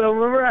 So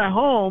when we're at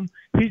home,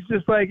 he's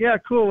just like, yeah,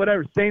 cool,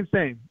 whatever. Same.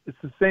 It's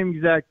the same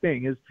exact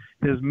thing.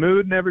 His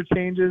mood never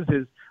changes.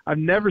 I've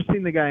never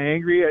seen the guy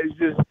angry. He's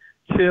just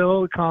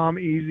chill, calm,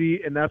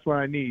 easy, and that's what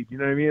I need. You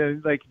know what I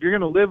mean? Like, if you're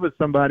gonna live with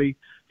somebody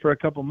for a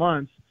couple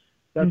months,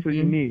 that's what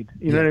you need.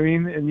 You know what I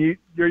mean? And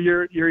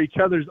you're each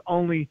other's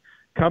only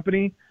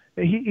company.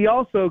 And he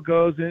also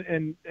goes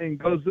and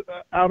goes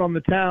out on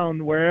the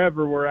town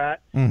wherever we're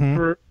at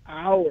for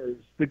hours.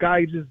 The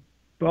guy just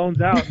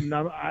bones out, and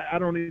I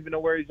don't even know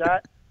where he's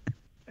at,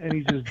 and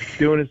he's just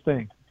doing his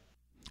thing.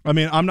 I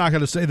mean, I'm not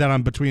going to say that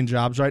I'm between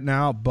jobs right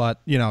now,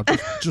 but, you know,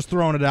 just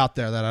throwing it out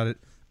there that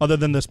other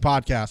than this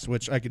podcast,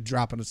 which I could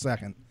drop in a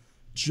second,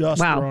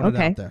 throwing it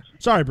out there.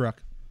 Sorry,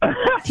 Brooke.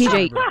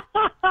 TJ.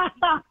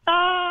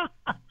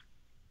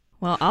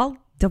 Well, I'll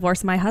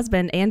divorce my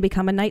husband and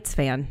become a Knights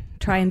fan.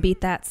 Try and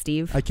beat that,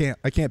 Steve. I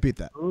can't beat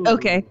that.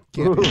 Okay.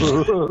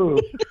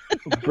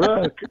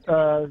 Brooke,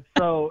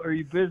 so are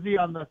you busy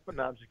on the?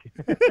 No, I'm just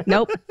kidding.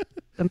 Nope,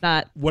 I'm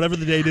not. Whatever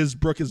the date is,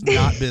 Brooke is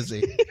not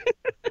busy.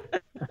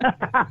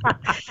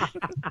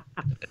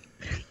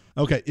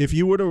 Okay, if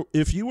you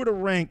were to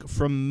rank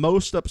from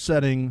most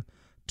upsetting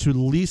to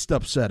least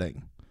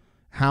upsetting,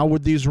 how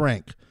would these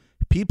rank?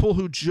 People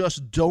who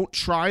just don't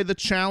try the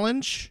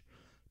challenge,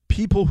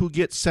 people who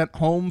get sent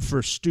home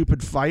for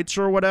stupid fights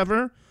or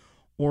whatever,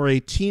 or a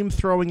team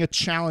throwing a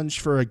challenge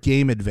for a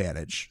game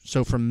advantage.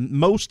 So from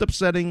most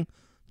upsetting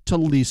to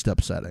least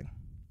upsetting.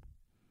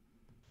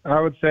 I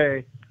would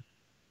say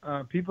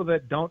people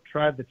that don't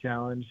try the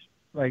challenge.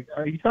 Like,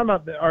 are you talking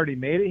about that already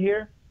made it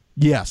here?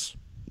 Yes.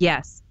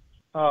 Yes.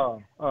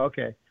 Oh,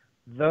 okay.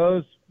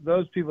 Those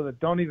people that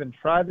don't even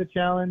try the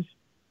challenge,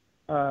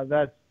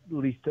 that's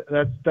least.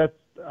 That's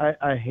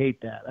I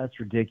hate that. That's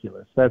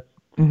ridiculous. That's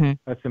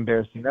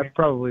embarrassing. That's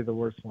probably the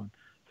worst one.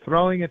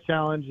 Throwing a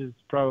challenge is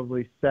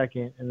probably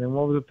second, and then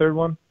what was the third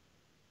one?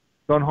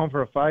 Going home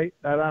for a fight?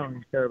 I don't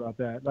even care about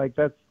that. Like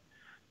that's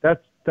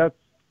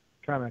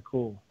kind of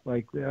cool.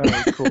 Like,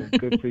 cool,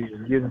 good for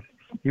you.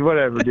 You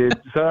whatever, dude.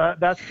 So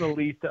that's the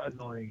least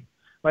annoying.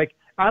 Like,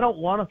 I don't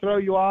want to throw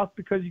you off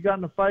because you got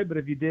in a fight, but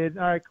if you did,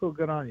 all right, cool,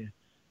 good on you.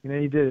 You know,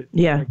 you did it.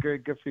 Yeah. Like,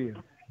 good for you.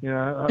 You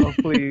know,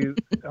 hopefully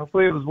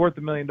it was worth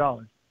 $1 million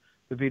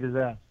to beat his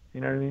ass.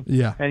 You know what I mean?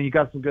 Yeah. And you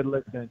got some good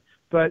licks in.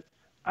 But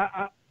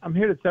I'm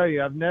here to tell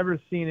you, I've never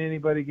seen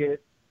anybody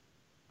get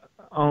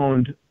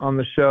owned on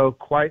the show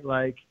quite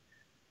like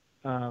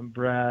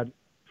Brad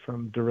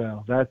from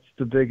Darrell. That's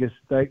the biggest.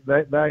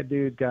 That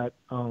dude got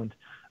owned.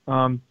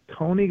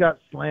 Tony got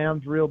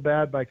slammed real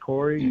bad by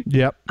Corey.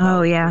 Yep.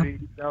 Oh, yeah.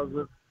 That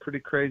was a pretty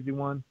crazy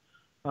one.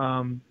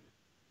 And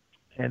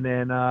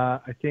then I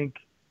think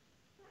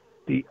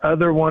the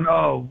other one,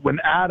 when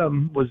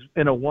Adam was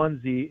in a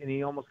onesie and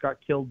he almost got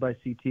killed by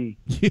CT.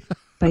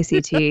 By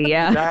CT,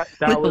 yeah.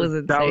 That was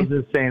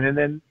insane. And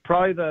then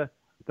probably the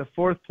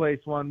fourth place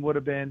one would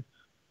have been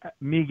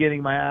me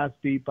getting my ass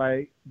beat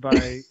by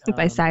by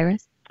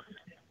Cyrus.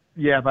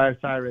 Yeah, by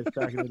Cyrus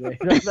back in the day.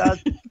 that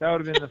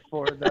would have been the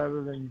fourth. That would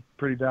have been a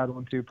pretty bad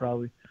one too,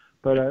 probably.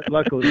 But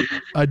luckily,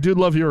 I do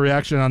love your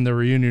reaction on the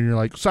reunion. You're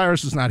like,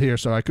 Cyrus is not here,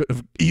 so I could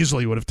have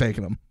easily would have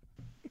taken him.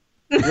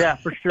 Yeah,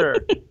 for sure.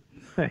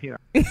 You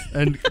know.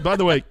 And by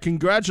the way,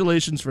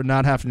 congratulations for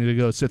not having to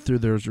go sit through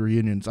those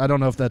reunions. I don't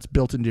know if that's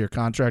built into your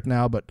contract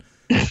now, but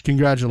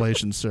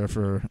congratulations, sir,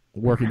 for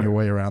working your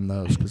way around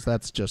those, because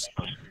that's just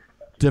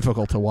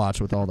difficult to watch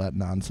with all that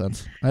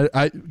nonsense.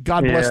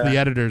 God bless the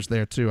editors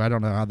there too. I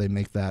don't know how they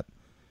make that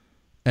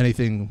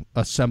anything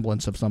a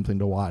semblance of something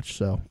to watch.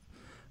 So,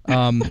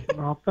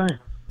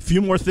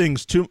 few more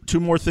things. Two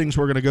more things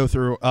we're going to go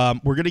through.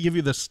 We're going to give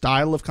you the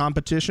style of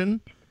competition.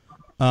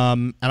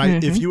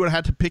 If you would have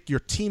had to pick your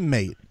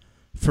teammate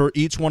for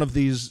each one of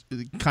these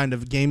kind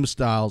of game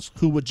styles,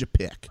 who would you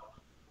pick?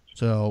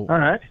 So, all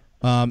right.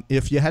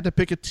 If you had to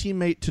pick a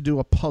teammate to do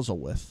a puzzle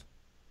with,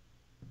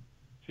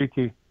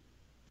 CT.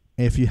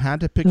 If you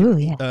had to pick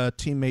a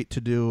teammate to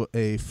do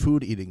a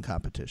food eating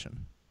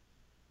competition,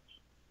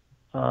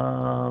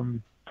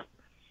 Tony.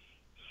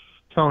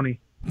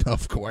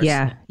 Of course.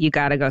 Yeah, you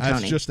got to go Tony.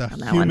 That's just a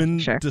human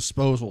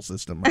disposal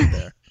system right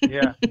there.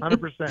 Yeah,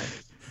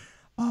 100%.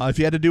 If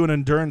you had to do an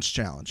endurance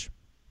challenge.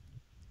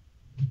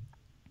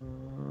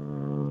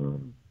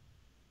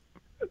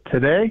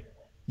 Today?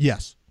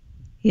 Yes.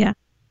 Yeah.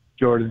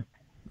 Jordan.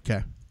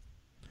 Okay.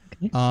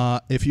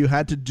 If you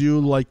had to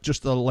do like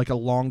just a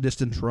long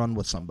distance run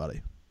with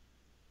somebody.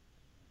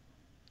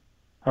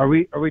 Are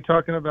we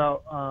talking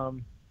about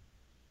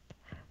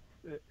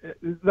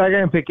I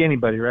can pick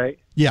anybody, right?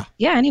 Yeah.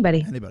 Yeah,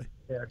 anybody.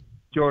 Yeah.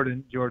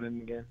 Jordan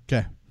again.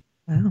 Okay.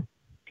 Wow.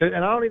 And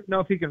I don't even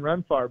know if he can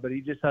run far, but he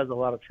just has a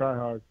lot of try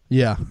hard.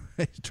 Yeah.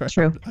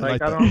 True. I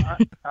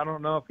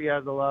don't know if he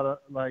has a lot of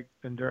like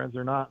endurance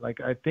or not. Like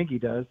I think he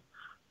does,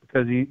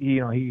 because he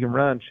can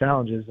run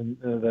challenges in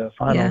the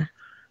finals.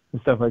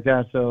 and stuff like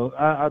that. So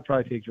I'd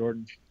probably take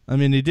Jordan. I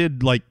mean, he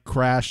did like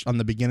crash on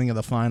the beginning of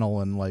the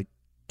final and like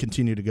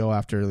continue to go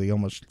after he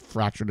almost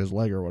fractured his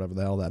leg or whatever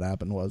the hell that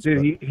happened was.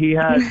 Dude, he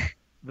had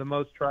the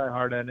most try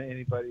hard out of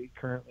anybody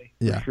currently.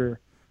 Yeah. For sure.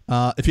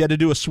 If you had to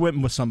do a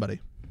swim with somebody.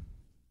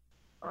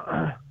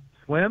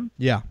 Swim?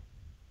 Yeah.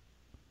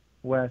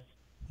 Wes.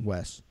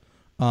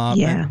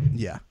 Yeah.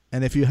 Yeah.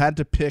 And if you had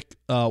to pick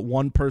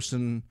one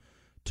person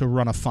to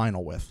run a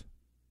final with,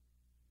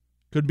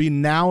 could be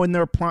now in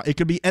their prime. It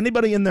could be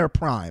anybody in their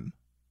prime.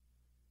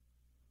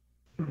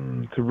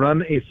 To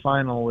run a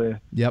final with.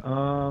 Yep.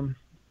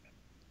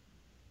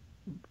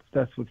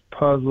 That's with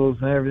puzzles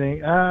and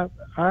everything.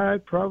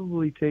 I'd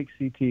probably take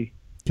CT.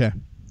 Okay.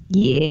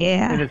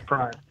 Yeah. In his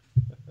prime.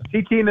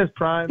 CT in his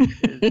prime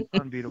is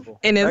unbeatable.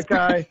 That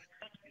guy.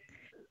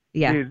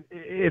 Yeah. Dude,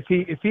 if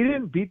he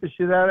didn't beat the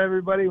shit out of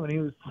everybody when he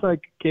was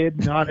like a kid,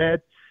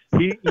 knothead,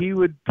 he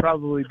would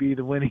probably be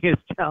the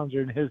winningest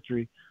challenger in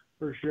history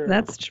for sure.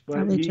 That's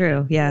probably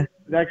true. Yeah.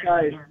 That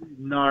guy is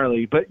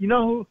gnarly. But you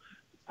know who?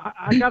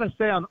 I gotta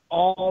say on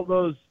all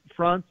those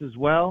fronts as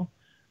well,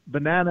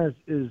 Bananas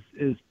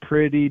is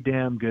pretty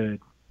damn good.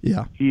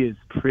 Yeah. He is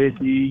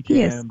pretty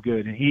damn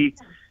good. And he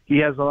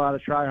has a lot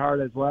of try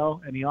hard as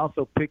well, and he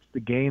also picks the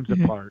games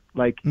apart.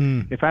 Like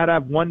if I had to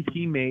have one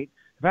teammate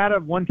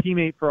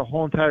for a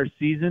whole entire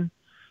season,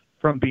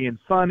 from being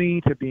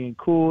funny to being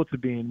cool to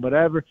being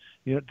whatever,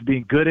 to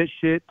being good at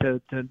shit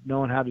to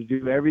knowing how to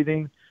do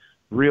everything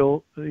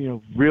real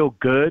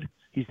good.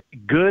 He's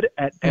good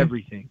at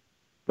everything.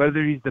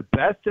 Whether he's the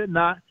best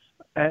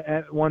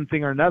at one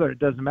thing or another, it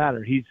doesn't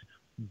matter. He's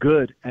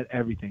good at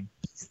everything.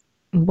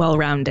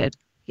 Well-rounded.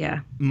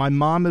 Yeah. My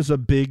mom is a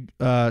big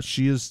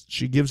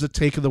she gives a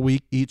take of the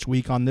week each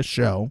week on this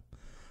show.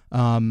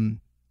 And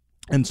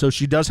so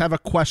she does have a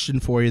question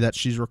for you that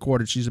she's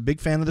recorded. She's a big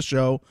fan of the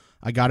show.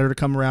 I got her to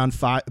come around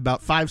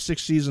about 5-6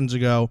 seasons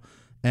ago,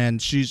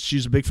 and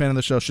she's a big fan of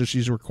the show. So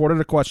she's recorded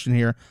a question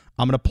here.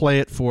 I'm going to play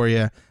it for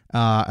you,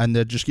 and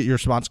then just get your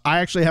response. I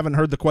actually haven't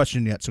heard the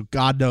question yet, so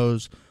God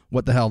knows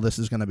what the hell this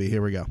is going to be.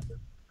 Here we go.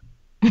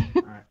 All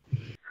right.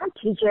 Hi,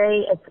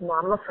 TJ. It's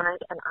Mom LaFrank,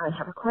 and I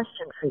have a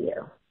question for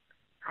you.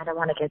 I don't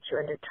want to get you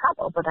into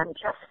trouble, but I'm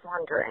just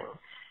wondering.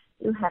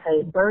 You have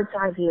a bird's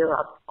eye view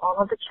of all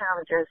of the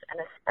challengers and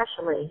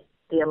especially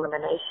the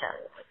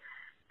eliminations.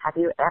 Have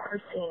you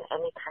ever seen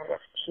any kind of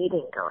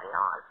cheating going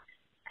on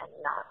and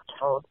not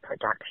told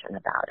production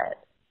about it?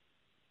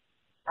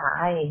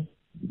 Bye.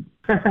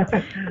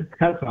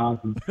 That's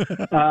awesome.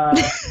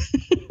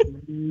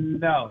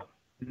 No,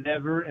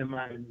 never in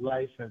my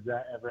life has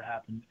that ever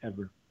happened,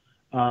 ever.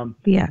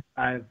 Yeah.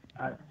 I've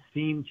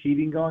seen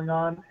cheating going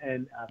on,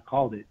 and I've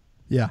called it.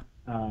 Yeah.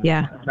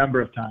 A number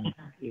of times,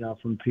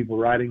 from people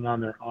riding on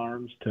their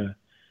arms to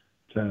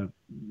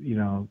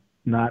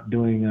not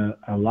doing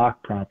a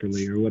lock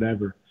properly or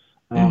whatever,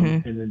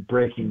 and then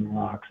breaking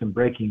locks and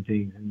breaking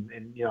things and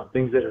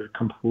things that are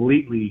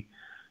completely.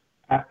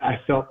 I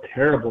felt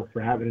terrible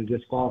for having to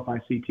disqualify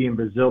CT in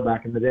Brazil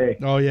back in the day.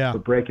 Oh yeah, for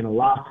breaking a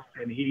lock,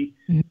 and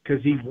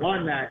because he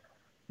won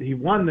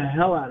the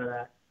hell out of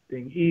that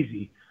thing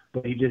easy,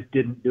 but he just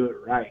didn't do it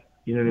right.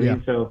 You know what I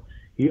mean? So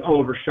he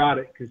overshot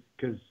it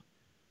because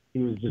he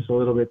was just a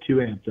little bit too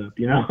amped up,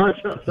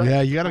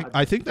 Yeah, you gotta.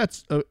 I think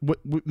that's what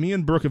me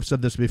and Brooke have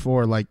said this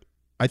before. Like,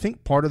 I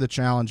think part of the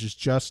challenge is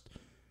just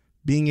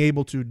being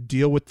able to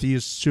deal with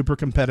these super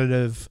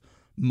competitive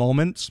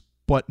moments,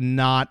 but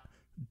not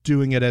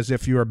doing it as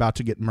if you're about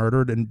to get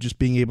murdered, and just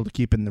being able to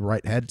keep in the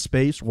right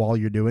headspace while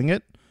you're doing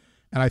it.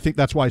 And I think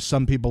that's why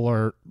some people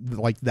are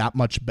like that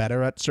much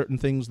better at certain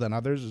things than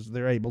others, is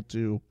they're able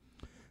to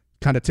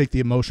kind of take the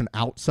emotion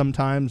out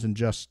sometimes and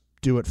just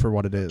do it for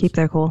what it is. Keep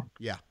their cool.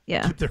 Yeah.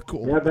 Keep their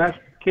cool. Yeah, that's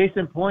case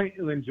in point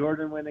when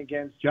Jordan went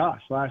against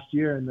Josh last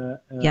year in the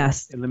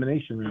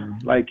elimination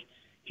round. Like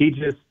he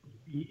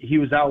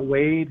was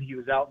outweighed, he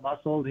was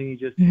outmuscled, and he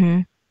just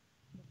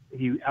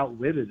he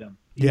outwitted him.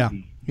 Easy. Yeah,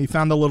 he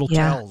found the little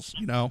tells.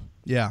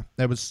 Yeah,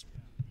 that was.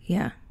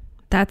 Yeah,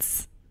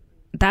 that's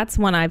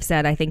one I've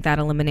said. I think that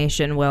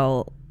elimination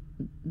will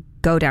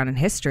go down in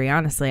history.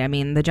 Honestly, I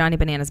mean, the Johnny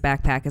Bananas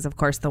backpack is of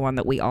course the one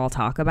that we all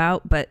talk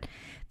about, but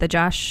the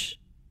Josh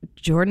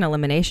Jordan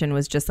elimination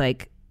was just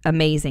like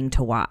amazing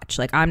to watch.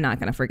 Like, I'm not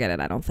going to forget it.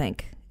 I don't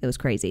think it was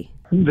crazy.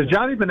 The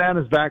Johnny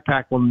Bananas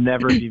backpack will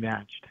never be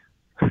matched.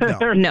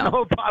 There's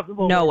no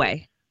possible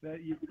way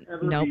that you could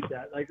ever beat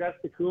that. Like, that's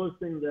the coolest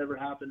thing that ever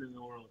happened in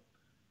the world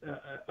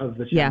of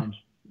the challenge,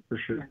 for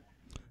sure.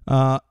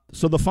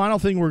 So the final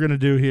thing we're going to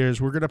do here is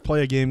we're going to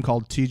play a game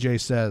called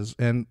TJ Says,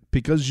 and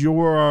because you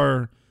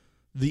are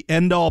the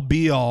end-all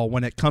be-all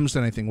when it comes to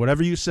anything,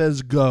 whatever you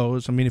says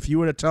goes. I mean, if you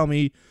were to tell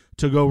me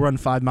to go run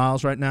 5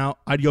 miles right now,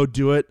 I'd go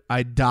do it.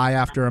 I'd die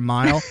after a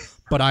mile,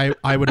 but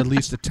I would at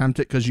least attempt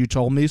it because you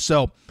told me.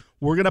 So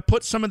we're going to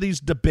put some of these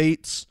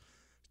debates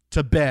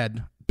to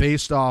bed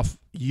based off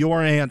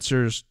your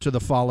answers to the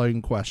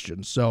following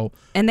questions.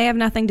 And they have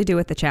nothing to do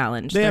with the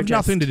challenge. They have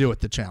nothing to do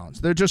with the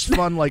challenge. They're just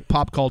fun, like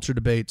pop culture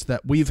debates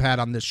that we've had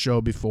on this show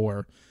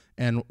before,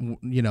 and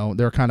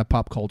they're kind of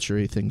pop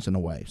culture-y things in a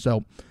way.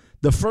 So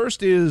The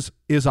first is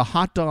a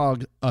hot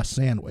dog a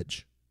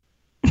sandwich?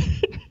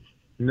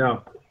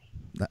 No.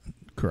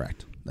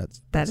 Correct.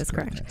 That is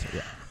correct.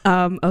 Answer,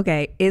 yeah.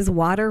 Okay. Is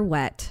water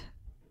wet?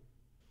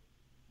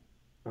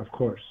 Of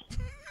course.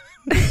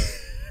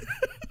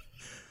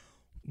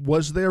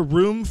 Was there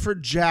room for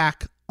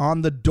Jack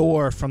on the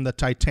door from the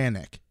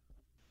Titanic?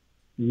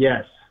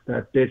 Yes.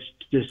 That bitch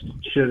just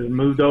should have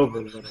moved over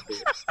a little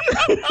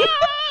bit.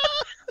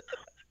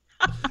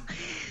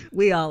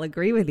 We all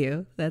agree with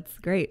you. That's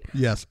great.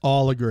 Yes,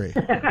 all agree.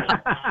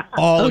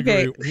 All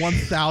Okay. agree.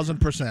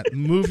 1,000%.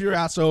 Move your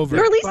ass over.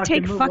 Or at least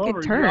take move fucking over.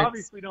 You turns.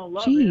 obviously don't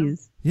love him.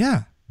 Jeez.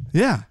 Yeah.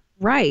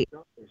 Right.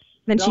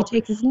 Then she Selfish.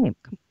 takes his name.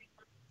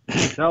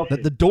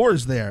 Selfish. The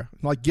door's there.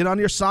 Like, get on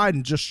your side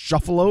and just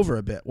shuffle over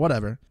a bit.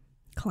 Whatever.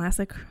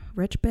 Classic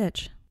rich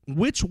bitch.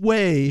 Which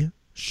way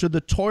should the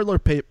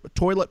toilet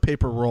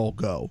paper roll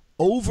go?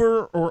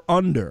 Over or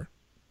under?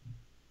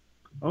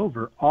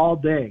 Over all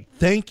day,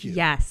 Thank you.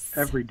 Yes.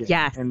 every day,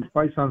 Yes. and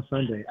twice on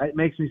Sunday. It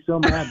makes me so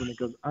mad when it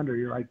goes under.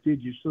 You're like,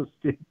 dude, you're so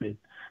stupid.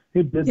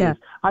 Who did Yeah.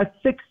 this? I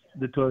fix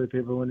the toilet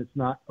paper when it's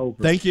not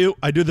over. Thank you.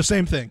 I do the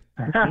same thing.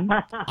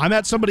 I'm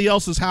at somebody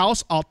else's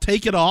house. I'll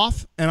take it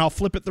off and I'll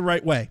flip it the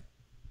right way.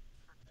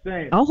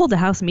 Same. I'll hold a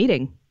house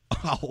meeting.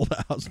 I'll hold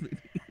a house meeting.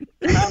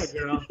 Proud of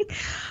girl.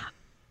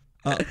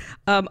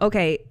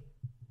 Okay.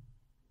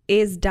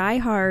 Is Die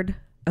Hard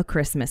a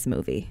Christmas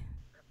movie?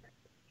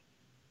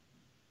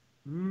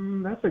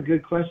 That's a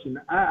good question.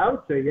 I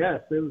would say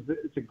yes.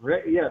 It's a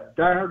great, Die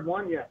Hard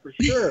 1, yeah, for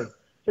sure.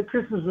 It's a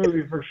Christmas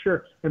movie for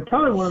sure, and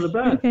probably one of the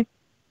best. Okay.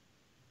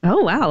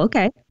 Oh wow.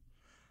 Okay.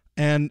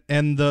 And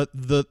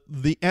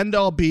the end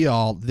all be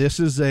all. This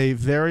is a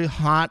very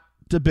hot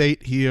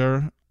debate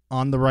here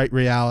on The Right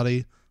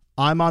Reality.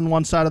 I'm on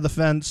one side of the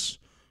fence.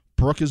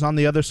 Brooke is on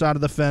the other side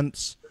of the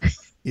fence.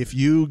 If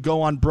you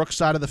go on Brooke's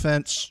side of the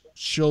fence,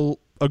 she'll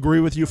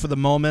agree with you for the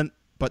moment,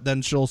 but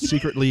then she'll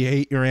secretly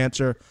hate your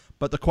answer.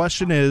 But the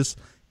question is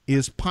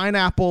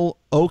pineapple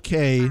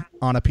okay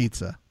on a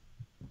pizza?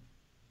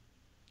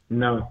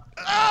 No,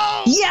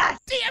 Oh, Yes.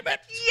 damn it.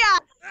 Yes.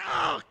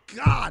 Oh,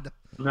 God.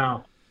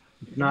 no,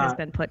 it's It has not.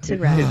 been put to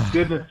It's rest.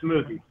 good in a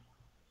smoothie.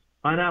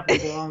 Pineapple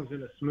belongs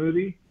in a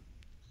smoothie,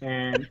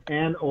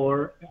 and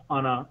or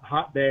on a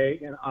hot day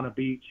and on a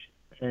beach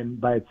and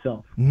by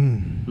itself.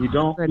 You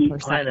don't eat 100%.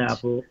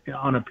 pineapple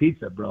on a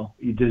pizza, bro.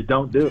 You just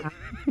don't do it.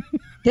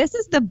 This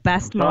is the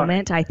best sorry.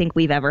 moment I think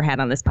we've ever had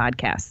on this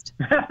podcast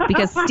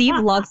because Steve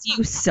loves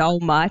you so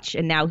much,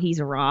 and now he's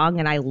wrong,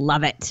 and I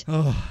love it.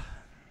 Oh,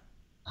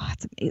 Oh,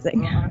 it's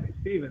amazing.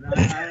 Steven,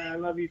 I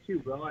love you too,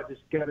 bro. I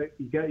just gotta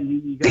you gotta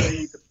eat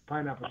the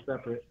pineapple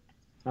separate.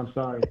 I'm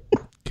sorry.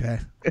 okay.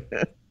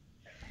 Okay.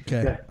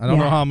 Yeah. I don't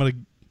know Yeah. how I'm going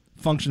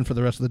to function for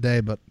the rest of the day,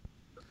 but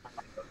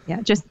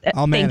Yeah, just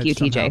I'll thank manage you,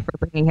 TJ, somehow. for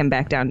bringing him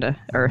back down to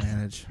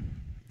earth.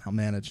 I'll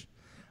manage.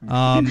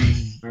 All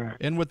right.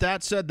 And with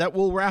that said, that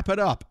will wrap it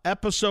up.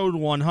 Episode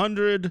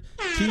 100,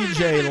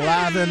 TJ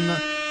Lavin,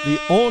 the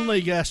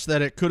only guest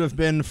that it could have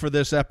been for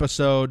this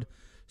episode.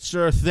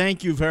 Sir,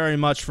 thank you very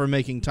much for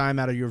making time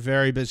out of your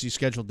very busy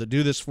schedule to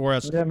do this for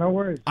us. Yeah, no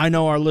worries. I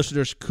know our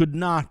listeners could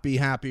not be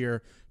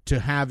happier to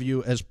have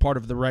you as part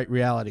of the Right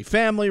Reality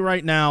family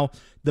right now.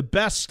 The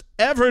best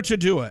ever to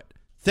do it.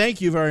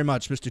 Thank you very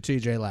much, Mr.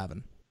 TJ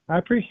Lavin. I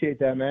appreciate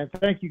that, man.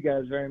 Thank you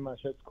guys very much.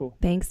 That's cool.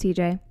 Thanks,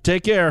 TJ.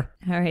 Take care.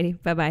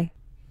 Alrighty. Bye-bye.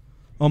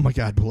 Oh, my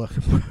God, Blook.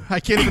 I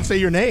can't even say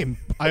your name.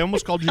 I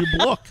almost called you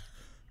Blook.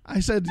 I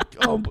said,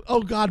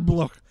 oh God,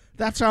 Blook.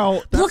 That's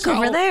how. Look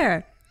over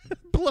there.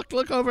 Blook,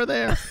 look over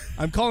there.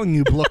 I'm calling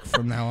you Blook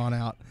from now on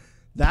out.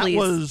 That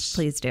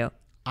Please do.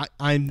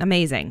 I'm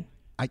Amazing.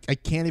 I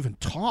can't even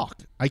talk.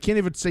 I can't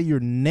even say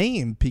your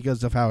name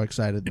because of how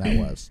excited that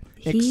was.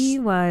 He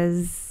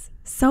was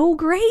so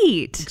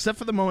great. Except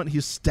for the moment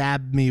he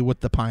stabbed me with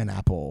the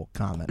pineapple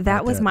comment. That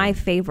right was there. my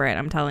favorite,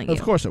 I'm telling you.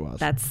 Of course it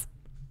was.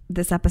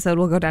 This episode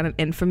will go down in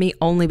infamy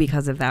only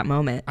because of that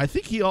moment. I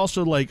think he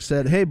also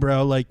said, "Hey,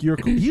 bro, you're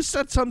cool." He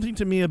said something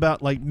to me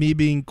about me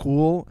being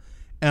cool,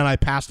 and I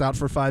passed out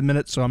for 5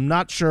 minutes. So I'm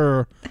not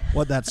sure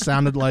what that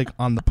sounded like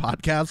on the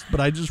podcast, but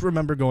I just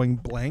remember going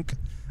blank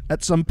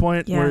at some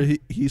point where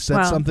he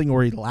said something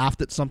or he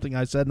laughed at something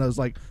I said, and I was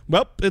like,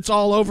 "Well, it's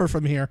all over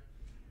from here.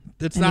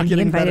 It's And not then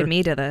getting he invited better."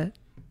 me to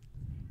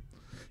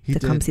He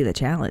did. come see the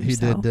challenge. He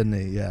so did, didn't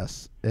he?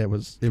 Yes, it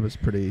was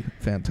pretty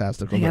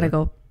fantastic. I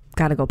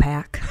gotta go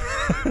pack.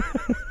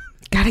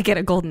 Gotta get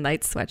a Golden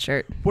Knights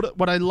sweatshirt.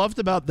 What I loved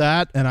about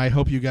that, and I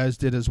hope you guys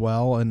did as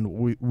well, and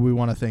we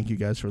want to thank you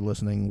guys for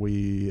listening.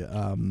 We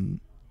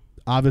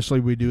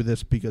obviously we do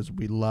this because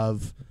we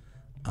love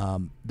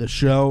the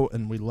show,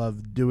 and we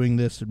love doing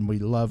this, and we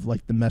love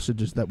the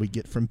messages that we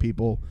get from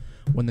people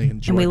when they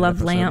enjoy. And we an love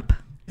episode. Lamp.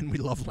 And we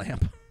love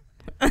Lamp.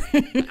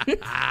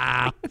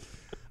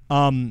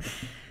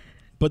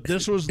 But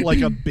this was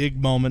a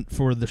big moment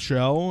for the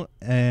show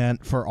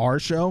and for our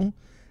show,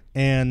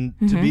 and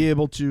to be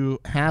able to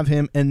have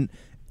him and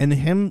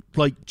him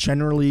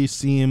generally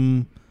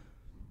seem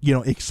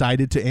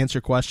excited to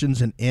answer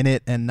questions and in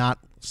it and not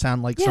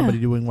sound like somebody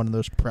doing one of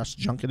those press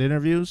junket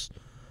interviews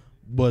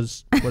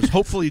was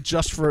hopefully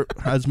just for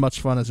as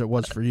much fun as it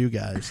was for you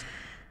guys.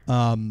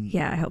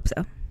 Yeah, I hope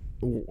so.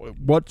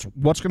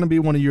 What's going to be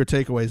one of your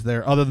takeaways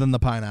there, other than the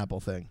pineapple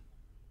thing?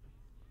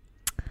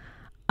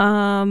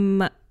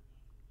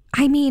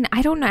 I mean,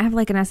 I don't have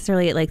like a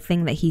necessarily like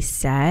thing that he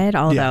said,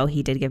 although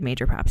he did give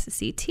major props to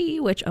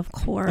CT, which of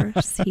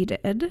course he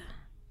did.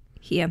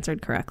 He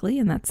answered correctly,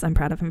 and I'm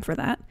proud of him for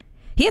that.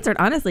 He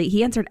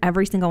answered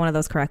every single one of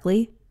those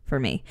correctly for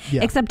me,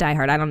 except Die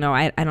Hard. I don't know.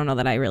 I don't know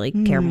that I really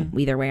care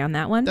either way on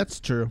that one.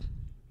 That's true.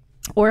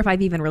 Or if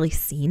I've even really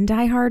seen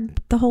Die Hard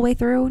the whole way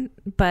through,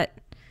 but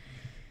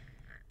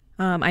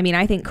I mean,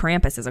 I think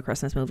Krampus is a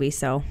Christmas movie,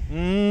 so.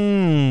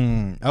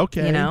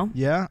 Okay. You know?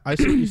 Yeah, I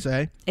see what you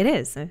say. It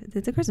is.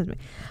 It's a Christmas movie.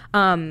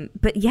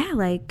 But yeah,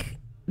 like,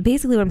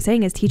 basically what I'm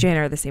saying is TJ and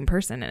I are the same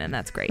person, and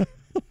that's great.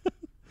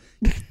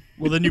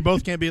 Well, then you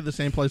both can't be at the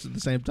same place at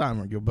the same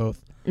time, or you'll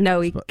both. No,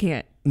 we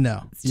can't.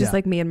 No. It's just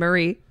like me and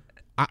Marie.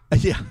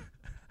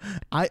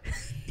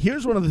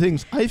 Here's one of the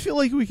things. I feel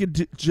like we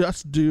could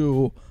just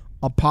do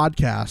a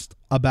podcast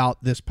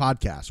about this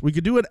podcast. We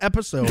could do an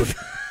episode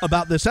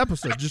about this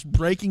episode, just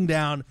breaking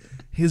down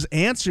his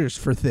answers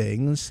for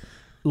things,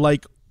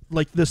 like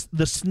this,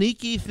 the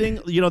sneaky thing,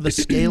 the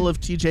scale of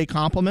TJ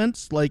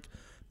compliments, like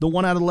the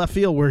one out of left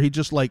field where he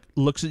just like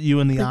looks at you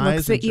in the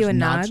eyes, looks at you and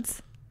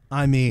nods.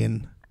 I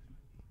mean,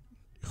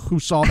 who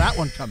saw that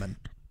one coming?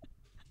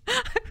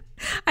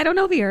 I don't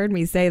know if he heard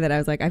me say that. I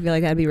was like, I feel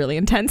like that'd be really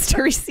intense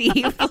to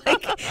receive,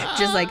 like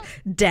just like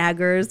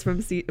daggers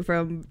from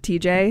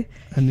TJ.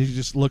 And he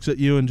just looks at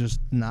you and just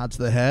nods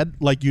the head,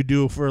 like you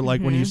do for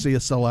like when you see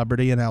a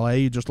celebrity in LA.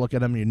 You just look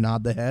at him, and you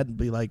nod the head, and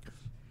be like,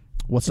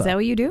 "What's up?" Is that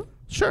what you do?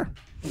 Sure.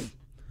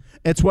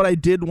 It's what I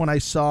did when I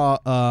saw.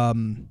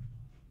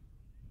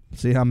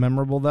 See how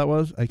memorable that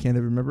was? I can't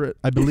even remember it.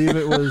 I believe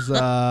it was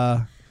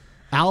Al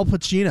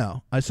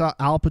Pacino. I saw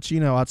Al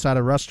Pacino outside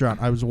a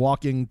restaurant. I was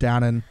walking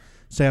down in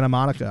Santa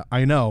Monica.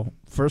 I know.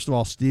 First of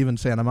all, Steve in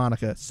Santa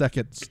Monica.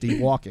 Second,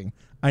 Steve walking.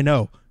 I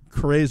know.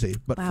 Crazy,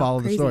 but follow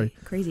the story.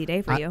 Crazy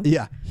day for you.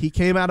 Yeah. He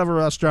came out of a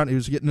restaurant. He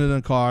was getting in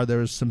a car. There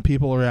was some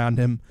people around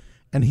him,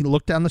 and he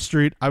looked down the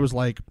street. I was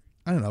like,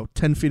 I don't know,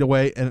 10 feet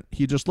away, and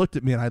he just looked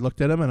at me, and I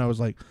looked at him, and I was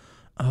like,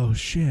 oh,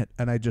 shit.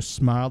 And I just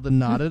smiled and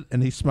nodded,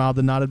 and he smiled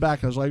and nodded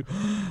back. I was like,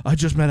 I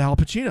just met Al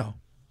Pacino.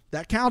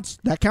 That counts.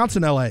 That counts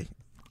in L.A.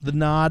 The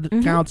nod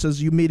counts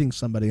as you meeting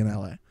somebody in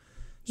L.A.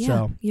 Yeah,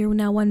 so you're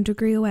now 1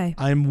 degree away.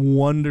 I'm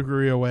 1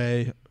 degree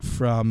away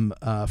from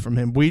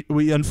him. We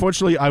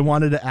unfortunately, I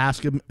wanted to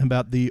ask him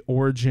about the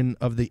origin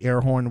of the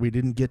air horn. We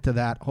didn't get to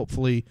that.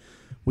 Hopefully,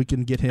 we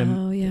can get him.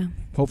 Oh yeah.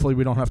 Hopefully,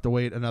 we don't have to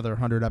wait another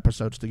 100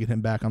 episodes to get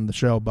him back on the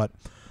show. But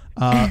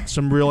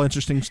some real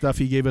interesting stuff.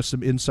 He gave us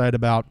some insight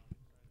about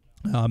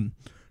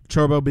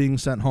Turbo being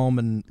sent home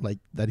and like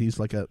that he's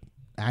like a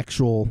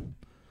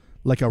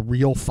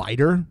real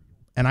fighter.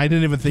 And I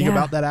didn't even think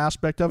about that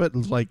aspect of it. It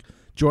was like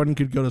Jordan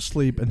could go to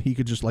sleep and he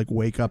could just like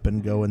wake up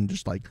and go and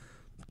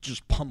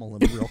just pummel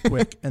him real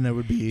quick, and it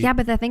would be. Yeah,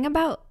 but the thing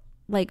about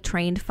like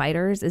trained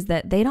fighters is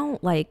that they're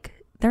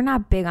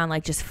not big on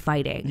like just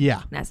fighting.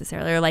 Yeah.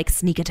 Necessarily, or like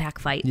sneak attack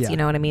fights. Yeah. You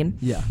know what I mean?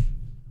 Yeah.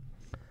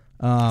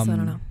 So I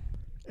don't know.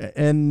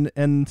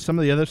 And some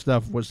of the other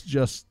stuff was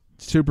just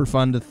super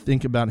fun to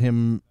think about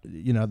him.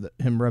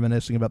 Him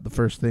reminiscing about the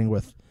first thing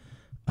with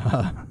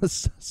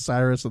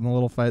Cyrus and the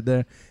little fight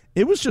there.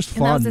 It was just fun.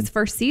 And that was his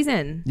first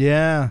season.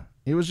 Yeah.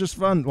 It was just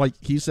fun. Like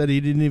he said, he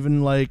didn't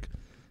even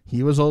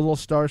he was a little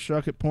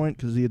starstruck at point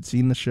because he had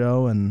seen the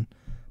show and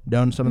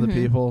known some of the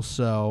people.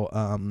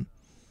 So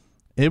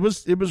it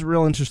was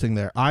real interesting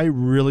there. I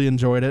really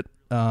enjoyed it.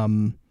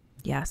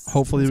 Yes.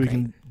 Hopefully we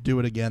can do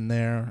it again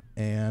there.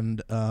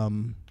 And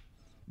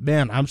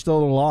man, I'm still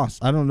a little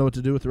lost. I don't know what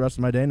to do with the rest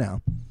of my day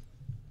now.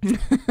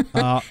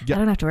 I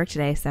don't have to work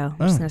today, so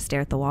I'm just gonna stare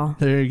at the wall.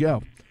 There you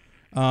go.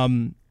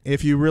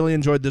 If you really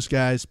enjoyed this,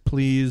 guys,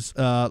 please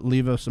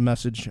leave us a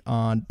message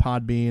on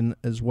Podbean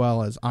as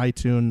well as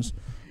iTunes.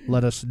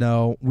 Let us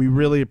know. We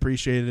really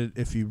appreciate it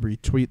if you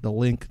retweet the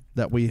link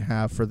that we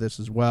have for this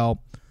as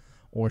well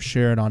or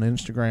share it on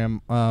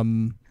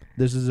Instagram.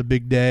 This is a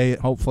big day.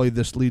 Hopefully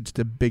this leads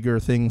to bigger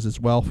things as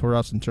well for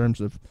us in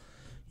terms of,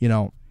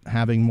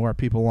 having more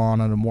people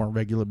on a more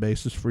regular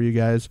basis for you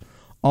guys.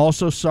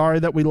 Also, sorry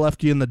that we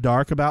left you in the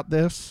dark about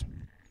this.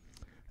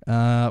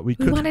 We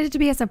wanted it to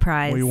be a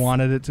surprise. We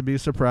wanted it to be a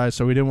surprise,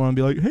 so we didn't want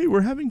to be like, hey,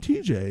 we're having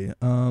TJ.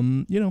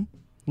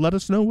 Let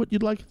us know what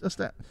you'd like us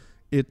to.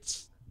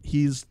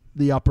 He's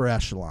the upper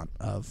echelon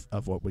of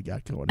what we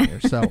got going here.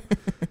 So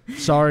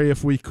sorry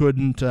if we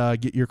couldn't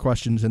get your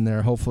questions in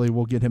there. Hopefully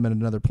we'll get him at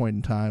another point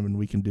in time and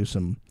we can do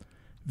some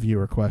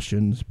viewer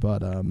questions.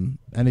 But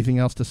anything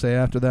else to say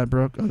after that,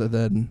 Brooke, other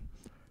than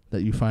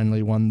that you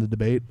finally won the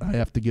debate? I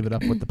have to give it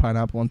up with the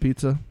pineapple on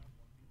pizza.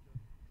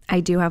 I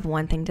do have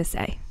one thing to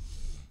say.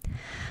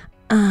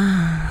 All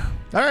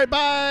right,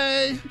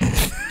 bye.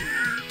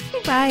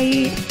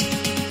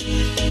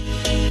 Bye.